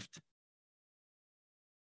this gift.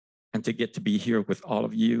 And to get to be here with all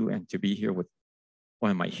of you and to be here with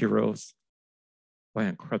one of my heroes, what an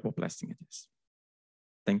incredible blessing it is.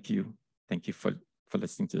 Thank you. Thank you for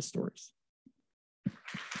listening to the stories.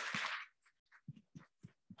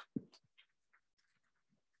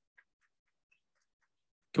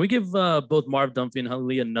 Can we give both Marv Dunphy and Hung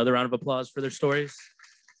Lee another round of applause for their stories?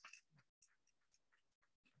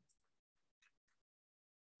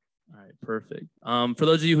 All right, perfect. For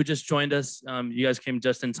those of you who just joined us, you guys came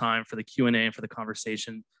just in time for the Q&A and for the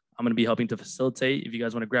conversation. I'm going to be helping to facilitate if you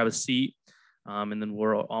guys want to grab a seat, and then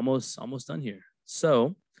we're almost done here.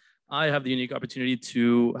 So I have the unique opportunity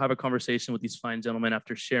to have a conversation with these fine gentlemen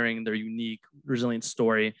after sharing their unique, resilient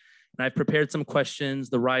story. And I've prepared some questions.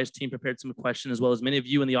 The RISE team prepared some questions, as well as many of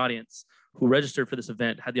you in the audience who registered for this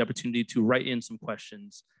event had the opportunity to write in some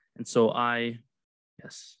questions. And so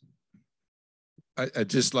yes. I'd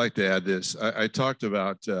just like to add this. I talked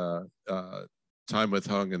about time with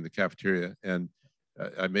Hung in the cafeteria, and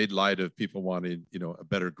I made light of people wanting, a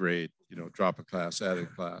better grade, drop a class, add a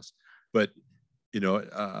class. But,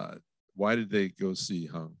 why did they go see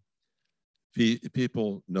Hung?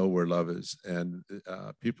 People know where love is, and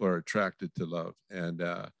people are attracted to love, and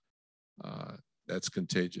that's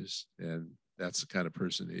contagious, and that's the kind of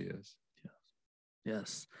person he is.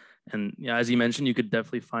 Yes. And yeah, as you mentioned, you could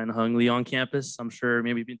definitely find Hung Lee on campus. I'm sure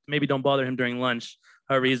maybe don't bother him during lunch.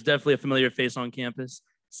 However, he's definitely a familiar face on campus.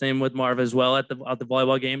 Same with Marv as well at the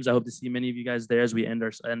volleyball games. I hope to see many of you guys there as we end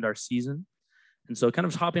our season. And so kind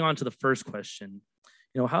of hopping on to the first question,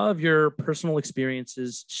 how have your personal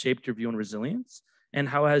experiences shaped your view on resilience, and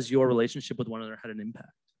how has your relationship with one another had an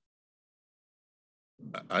impact?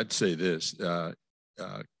 I'd say this,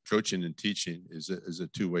 coaching and teaching is a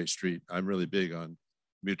two-way street. I'm really big on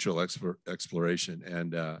mutual exploration.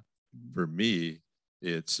 And for me,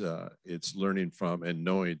 it's learning from and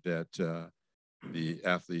knowing that the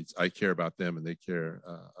athletes, I care about them and they care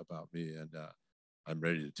about me. And I'm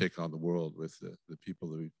ready to take on the world with the people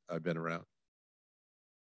who I've been around.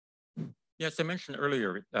 Yes, I mentioned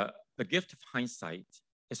earlier, the gift of hindsight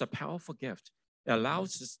is a powerful gift. It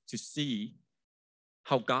allows us to see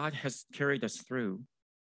how God has carried us through.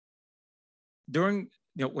 During,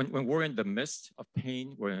 when we're in the midst of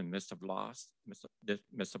pain, we're in the midst of loss,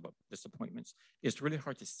 midst of disappointments, it's really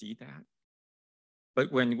hard to see that.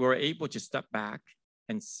 But when we're able to step back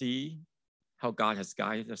and see how God has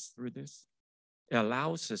guided us through this, it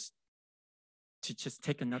allows us to just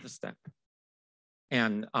take another step.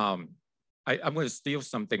 And I'm going to steal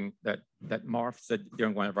something that Marv said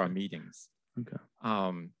during one of our meetings. Okay.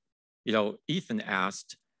 Ethan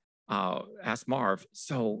asked Marv,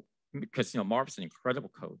 so, because Marv's an incredible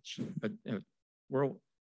coach, but world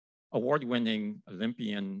award-winning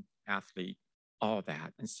Olympian athlete, all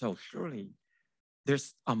that. And so surely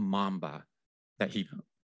there's a mamba that he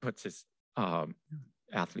puts his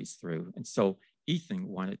athletes through. And so Ethan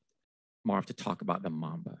wanted Marv to talk about the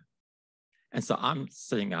mamba. And so I'm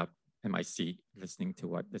sitting up in my seat listening to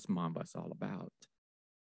what this mamba is all about.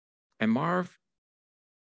 And Marv,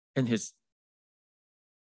 in his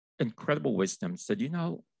incredible wisdom, said,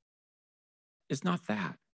 it's not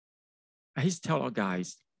that. I used to tell our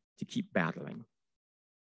guys to keep battling.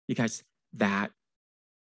 Because that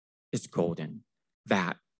is golden.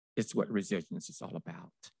 That is what resilience is all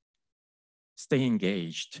about. Stay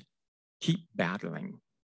engaged, keep battling.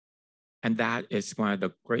 And that is one of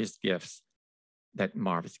the greatest gifts that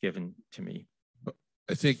Marv has given to me.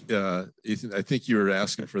 I think, Ethan, I think you were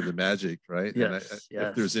asking for the magic, right? Yes, and yes.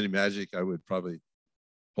 If there's any magic, I would probably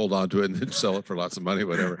hold on to it and then sell it for lots of money,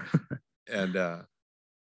 whatever. And,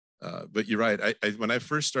 but you're right. When I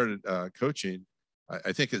first started coaching,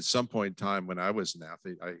 I think at some point in time when I was an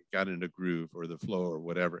athlete, I got in a groove or the flow or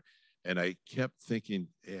whatever. And I kept thinking,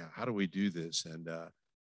 yeah, how do we do this? And,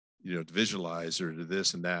 visualize or do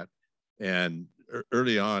this and that. And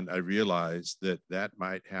early on, I realized that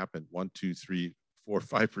might happen 1, 2, 3, 4,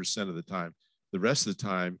 5% of the time. The rest of the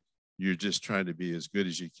time, you're just trying to be as good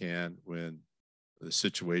as you can when the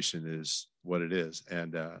situation is what it is.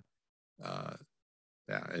 And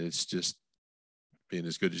yeah, it's just being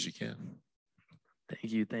as good as you can.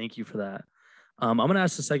 Thank you for that. I'm going to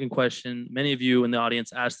ask the second question. Many of you in the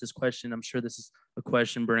audience asked this question. I'm sure this is a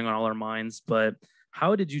question burning on all our minds, but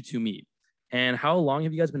how did you two meet? And how long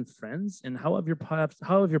have you guys been friends? And how have your paths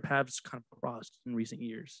kind of crossed in recent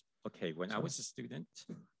years? Okay, when I was a student,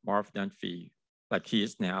 Marv Dunphy, like he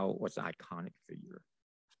is now, was an iconic figure.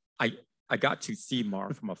 I got to see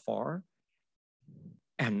Marv from afar,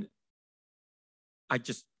 and I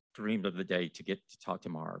just dreamed of the day to get to talk to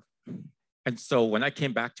Marv. And so when I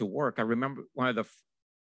came back to work, I remember one of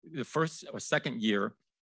the first or second year,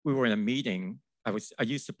 we were in a meeting. I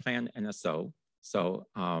used to plan NSO. So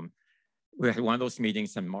we had one of those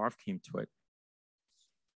meetings and Marv came to it.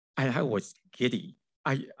 And I was giddy.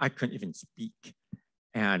 I couldn't even speak.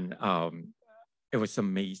 And it was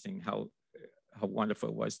amazing how wonderful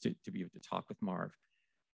it was to be able to talk with Marv.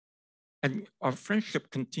 And our friendship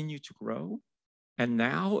continued to grow. And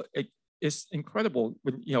now it's incredible.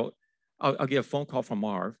 When, I'll get a phone call from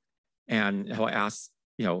Marv and he'll ask,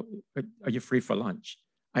 are you free for lunch?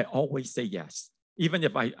 I always say yes. Even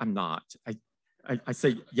if I'm not, I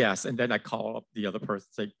say yes. And then I call up the other person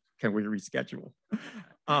and say, can we reschedule?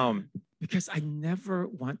 Because I never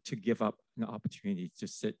want to give up an opportunity to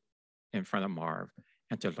sit in front of Marv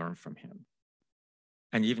and to learn from him.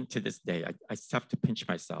 And even to this day, I have to pinch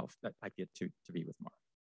myself that I get to be with Marv.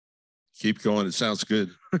 Keep going. It sounds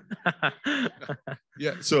good.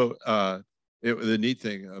 Yeah. So the neat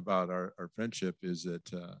thing about our friendship is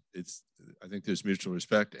that I think there's mutual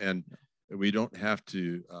respect, and we don't have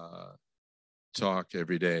to talk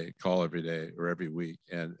every day, call every day or every week,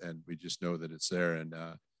 and we just know that it's there. And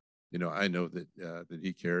I know that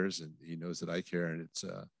he cares, and he knows that I care, and it's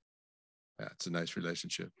a nice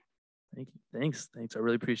relationship. Thank you. Thanks. I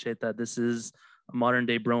really appreciate that. This is a modern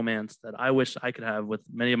day bromance that I wish I could have with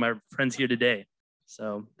many of my friends here today.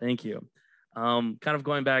 So thank you. Kind of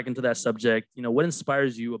going back into that subject, what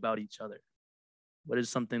inspires you about each other? What is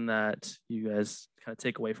something that you guys kind of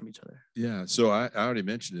take away from each other? Yeah. So I already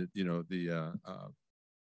mentioned it,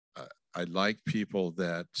 I like people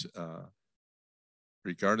that,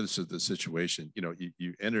 regardless of the situation,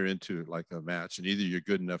 you enter into like a match and either you're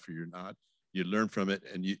good enough or you're not. You learn from it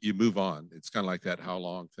and you move on. It's kind of like that how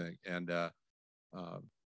long thing. And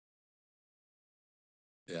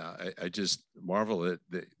yeah, I just marvel at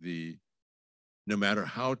the no matter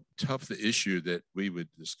how tough the issue that we would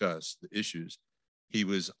discuss, the issues, he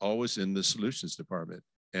was always in the solutions department.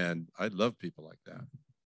 And I love people like that.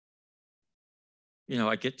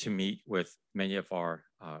 I get to meet with many of our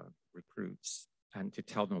recruits and to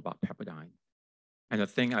tell them about Pepperdine. And the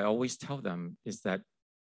thing I always tell them is that,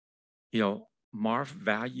 Marv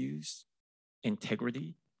values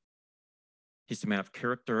integrity. He's a man of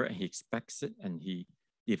character, and he expects it, and he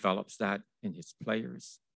develops that in his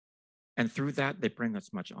players. And through that, they bring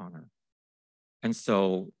us much honor. And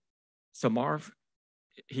so Marv,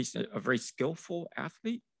 he's a very skillful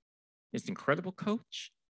athlete. He's an incredible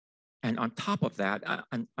coach. And on top of that,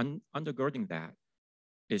 undergirding that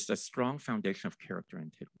is a strong foundation of character and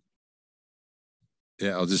integrity.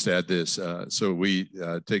 Yeah, I'll just add this. So we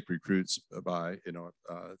take recruits by,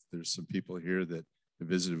 there's some people here that have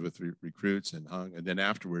visited with recruits and hung. And then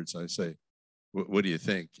afterwards I say, what do you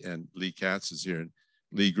think? And Lee Katz is here. And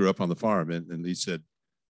Lee grew up on the farm. And Lee said,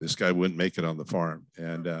 this guy wouldn't make it on the farm.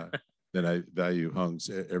 And then I value Hung's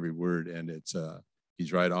every word. And it's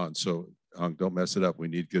he's right on. So Hung, don't mess it up. We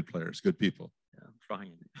need good players, good people. Yeah, I'm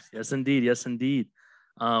trying. Yes, indeed. Yes, indeed.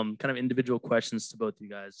 Kind of individual questions to both of you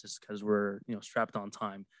guys, just because we're strapped on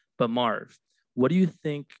time. But Marv, what do you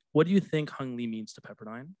think Hung Lee means to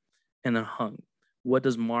Pepperdine? And then Hung, what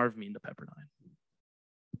does Marv mean to Pepperdine?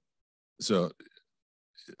 So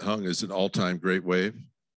Hung is an all-time great wave,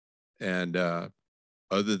 and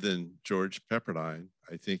other than George Pepperdine,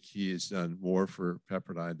 I think he has done more for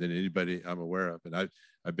Pepperdine than anybody I'm aware of. And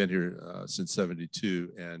I've been here since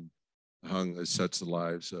 '72, and Hung has touched the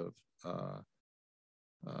lives of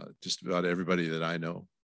just about everybody that I know.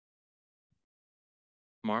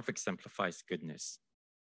 Marv exemplifies goodness.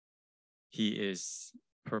 He is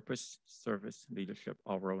purpose, service, leadership,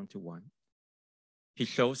 all rolled into one. He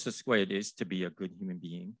shows us what it is to be a good human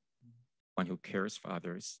being, one who cares for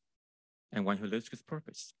others, and one who lives with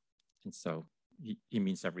purpose. And so he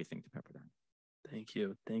means everything to Pepperdine. Thank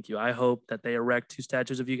you. Thank you. I hope that they erect 2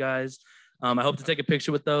 statues of you guys. I hope to take a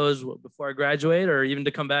picture with those before I graduate, or even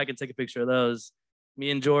to come back and take a picture of those.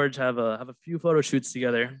 Me and George have a few photo shoots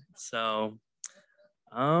together. So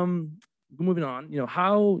moving on,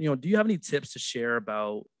 do you have any tips to share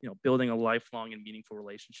about, building a lifelong and meaningful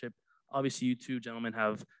relationship? Obviously, you two gentlemen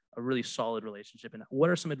have a really solid relationship. And what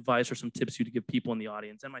are some advice or some tips you to give people in the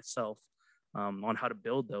audience and myself on how to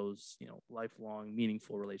build those, lifelong,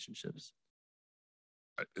 meaningful relationships?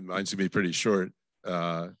 Mine's gonna be pretty short,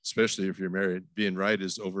 especially if you're married. Being right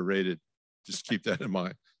is overrated. Just keep that in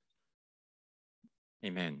mind.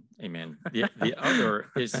 Amen. Amen. The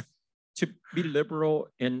other is to be liberal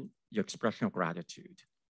in your expression of gratitude.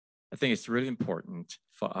 I think it's really important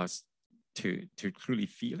for us to truly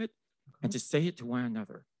feel it and to say it to one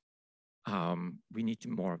another. We need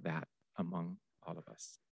more of that among all of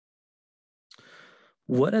us.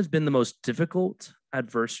 What has been the most difficult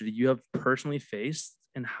adversity you have personally faced,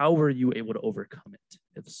 and how were you able to overcome it,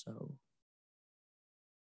 if so?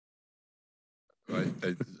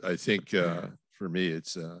 I think for me,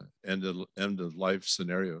 it's end of life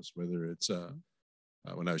scenarios. Whether it's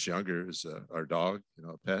when I was younger, it was our dog,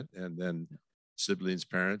 a pet, and then siblings,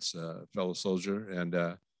 parents, fellow soldier, and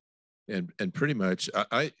pretty much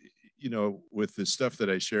I with the stuff that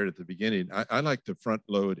I shared at the beginning, I like to front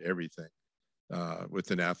load everything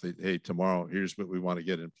with an athlete. Hey, tomorrow, here's what we want to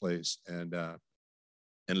get in place, and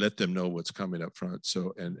let them know what's coming up front.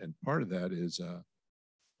 So, and part of that is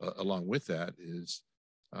along with that is.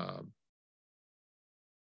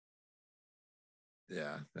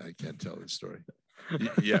 Yeah, I can't tell the story.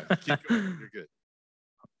 Yeah, keep going. You're good.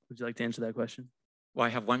 Would you like to answer that question? Well, I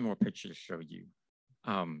have one more picture to show you.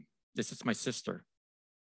 This is my sister.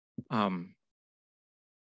 I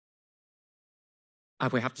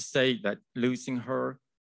would have to say that losing her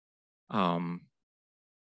was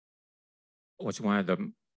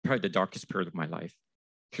probably the darkest period of my life.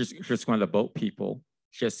 She's one of the boat people.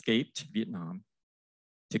 She escaped Vietnam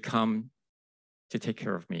to come to take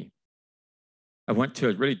care of me. I went to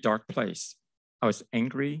a really dark place. I was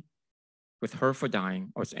angry with her for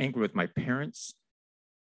dying. I was angry with my parents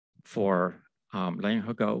for letting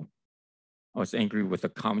her go. I was angry with the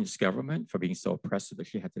communist government for being so oppressive that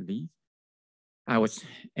she had to leave. I was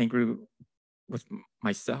angry with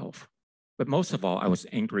myself. But most of all, I was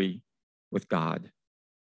angry with God.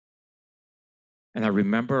 And I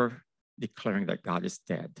remember declaring that God is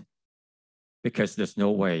dead, because there's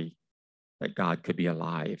no way that God could be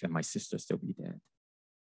alive and my sister still be dead.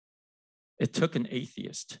 It took an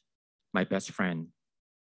atheist, my best friend,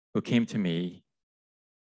 who came to me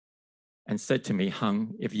and said to me,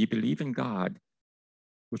 Hung, if you believe in God,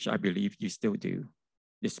 which I believe you still do,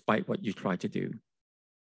 despite what you try to do,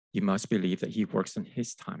 you must believe that he works on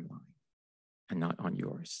his timeline and not on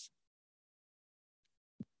yours.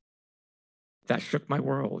 That shook my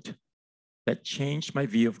world. That changed my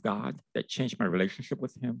view of God, that changed my relationship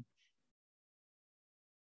with him.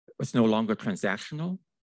 It was no longer transactional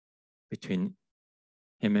between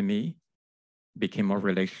him and me. It became more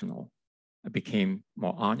relational. I became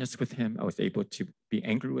more honest with him. I was able to be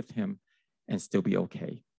angry with him and still be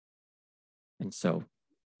okay. And so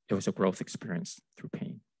it was a growth experience through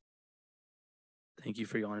pain. Thank you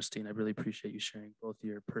for your honesty, and I really appreciate you sharing both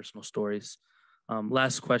your personal stories.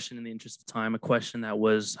 Last question in the interest of time, a question that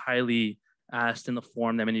was highly asked in the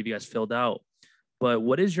form that many of you guys filled out. But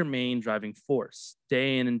what is your main driving force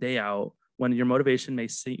day in and day out when your motivation may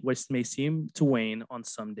seem to wane on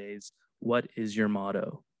some days? What is your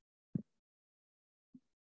motto?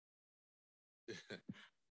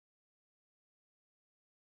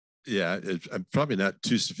 Yeah, I'm probably not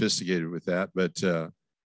too sophisticated with that, but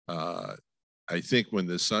I think when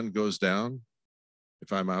the sun goes down,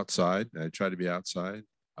 if I'm outside, and I try to be outside,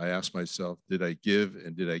 I ask myself, did I give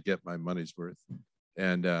and did I get my money's worth?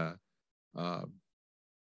 And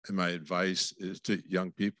my advice is to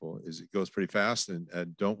young people is it goes pretty fast,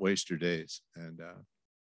 and don't waste your days. And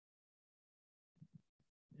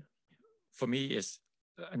for me, it's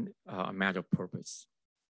a matter of purpose.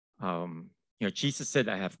 You know, Jesus said,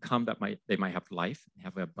 "I have come that they might have life and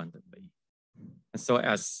have it abundantly." And so,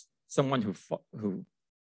 as someone who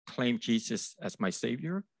claimed Jesus as my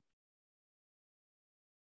savior,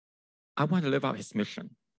 I want to live out his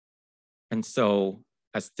mission. And so,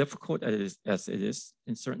 as difficult as it is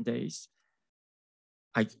in certain days,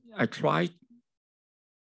 I try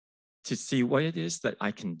to see what it is that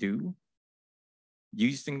I can do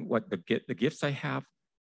using what the gifts I have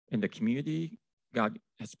in the community God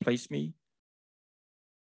has placed me,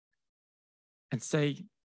 and say,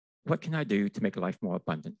 what can I do to make life more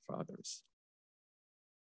abundant for others?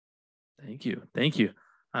 Thank you. Thank you.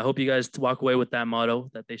 I hope you guys walk away with that motto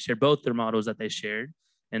that they shared, both their mottos that they shared.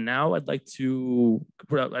 And now I'd like to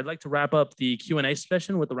wrap up the Q&A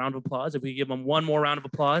session with a round of applause. If we give them one more round of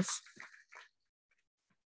applause.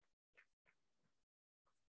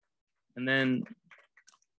 And then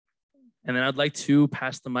I'd like to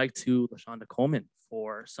pass the mic to LaShonda Coleman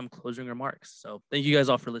for some closing remarks. So thank you guys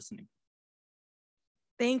all for listening.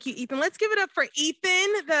 Thank you, Ethan. Let's give it up for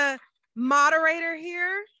Ethan, the moderator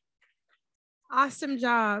here. Awesome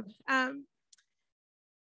job.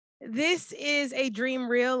 This is a dream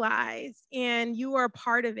realized, and you are a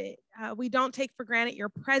part of it. We don't take for granted your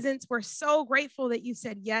presence. We're so grateful that you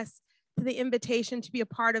said yes to the invitation to be a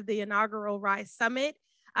part of the inaugural Rise Summit.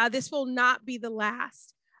 This will not be the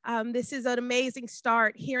last. This is an amazing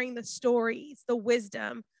start, hearing the stories, the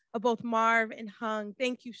wisdom of both Marv and Hung.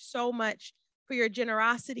 Thank you so much for your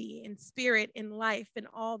generosity and spirit in life and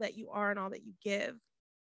all that you are and all that you give.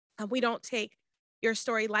 We don't take your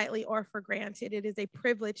story lightly or for granted. It is a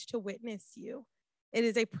privilege to witness you. It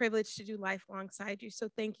is a privilege to do life alongside you. So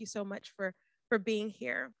thank you so much for being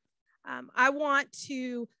here. I want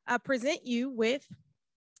to present you with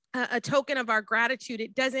a token of our gratitude.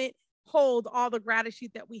 It doesn't hold all the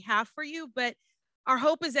gratitude that we have for you, but our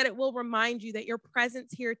hope is that it will remind you that your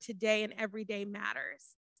presence here today and every day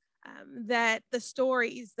matters. That the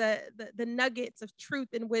stories, the nuggets of truth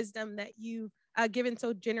and wisdom that you've given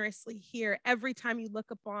so generously here, every time you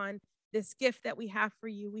look upon this gift that we have for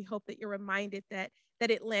you, we hope that you're reminded that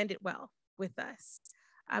it landed well with us.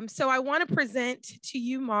 So I want to present to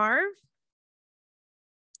you Marv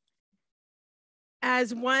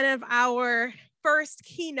as one of our first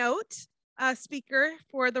keynote speaker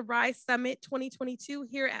for the Rise Summit 2022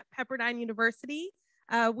 here at Pepperdine University.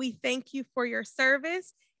 We thank you for your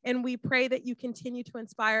service, and we pray that you continue to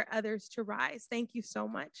inspire others to rise. Thank you so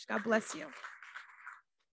much. God bless you.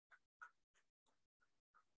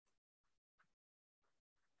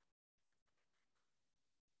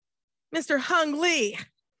 Mr. Hung Lee,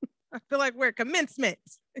 I feel like we're at commencement.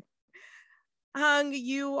 Hung,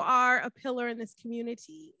 you are a pillar in this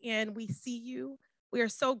community, and we see you. We are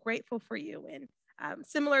so grateful for you. And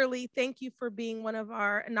similarly, thank you for being one of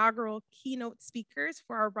our inaugural keynote speakers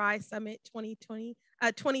for our Rise Summit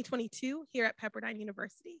 2022 here at Pepperdine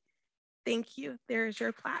University. Thank you. There's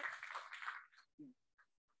your plaque.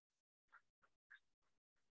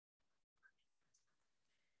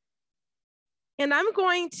 And I'm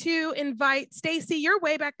going to invite Stacy. You're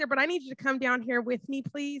way back there, but I need you to come down here with me,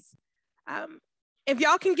 please. If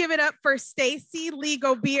y'all can give it up for Stacy Lee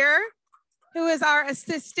Gobier, who is our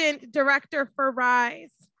Assistant Director for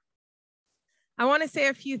Rise. I want to say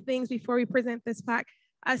a few things before we present this plaque.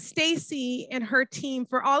 Stacy and her team,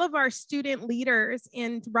 for all of our student leaders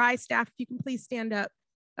and Rise staff, if you can please stand up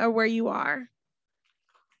where you are.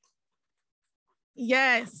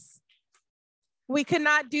 Yes. We could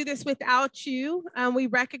not do this without you. We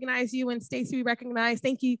recognize you, and Stacy, we recognize,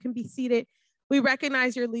 thank you, you can be seated. We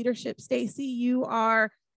recognize your leadership, Stacy. You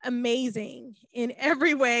are amazing in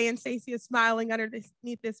every way, and Stacy is smiling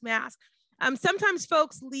underneath this mask. Sometimes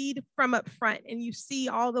folks lead from up front and you see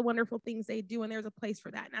all the wonderful things they do, and there's a place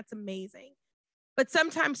for that, and that's amazing. But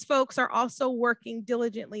sometimes folks are also working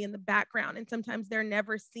diligently in the background, and sometimes they're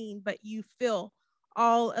never seen, but you feel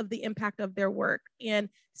all of the impact of their work. And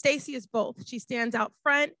Stacy is both. She stands out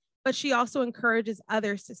front, but she also encourages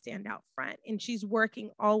others to stand out front. And she's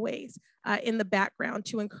working always in the background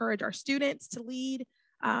to encourage our students to lead,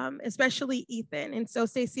 especially Ethan. And so,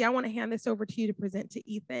 Stacy, I want to hand this over to you to present to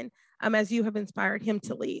Ethan as you have inspired him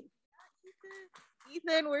to lead.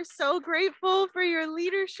 Ethan, we're so grateful for your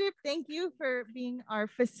leadership. Thank you for being our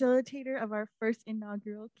facilitator of our first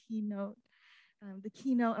inaugural keynote, the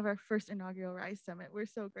keynote of our first inaugural Rise Summit. We're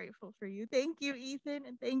so grateful for you. Thank you, Ethan,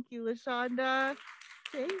 and thank you, LaShonda.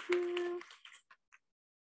 Thank you.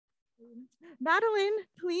 Madeline,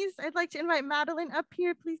 please, I'd like to invite Madeline up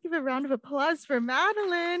here. Please give a round of applause for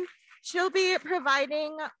Madeline. She'll be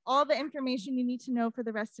providing all the information you need to know for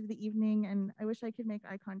the rest of the evening. And I wish I could make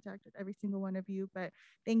eye contact with every single one of you, but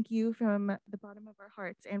thank you from the bottom of our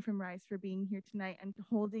hearts and from Rise for being here tonight and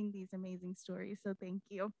holding these amazing stories. So thank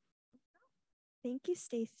you. Thank you,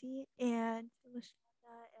 Stacy, and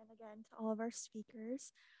LaShonda, and again to all of our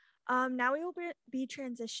speakers. Now we will be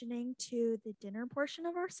transitioning to the dinner portion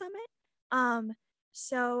of our summit.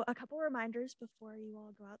 So a couple reminders before you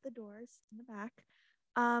all go out the doors in the back.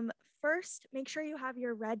 First, make sure you have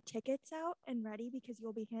your red tickets out and ready because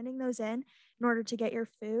you'll be handing those in order to get your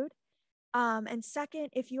food. And second,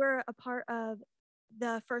 if you are a part of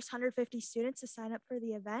the first 150 students to sign up for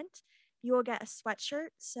the event, you will get a sweatshirt.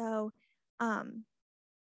 So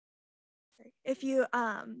if you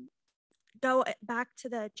go back to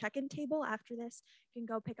the check-in table after this, you can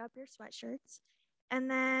go pick up your sweatshirts. And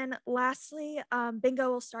then lastly, bingo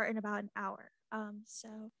will start in about an hour.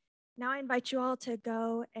 So now I invite you all to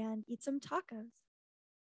go and eat some tacos.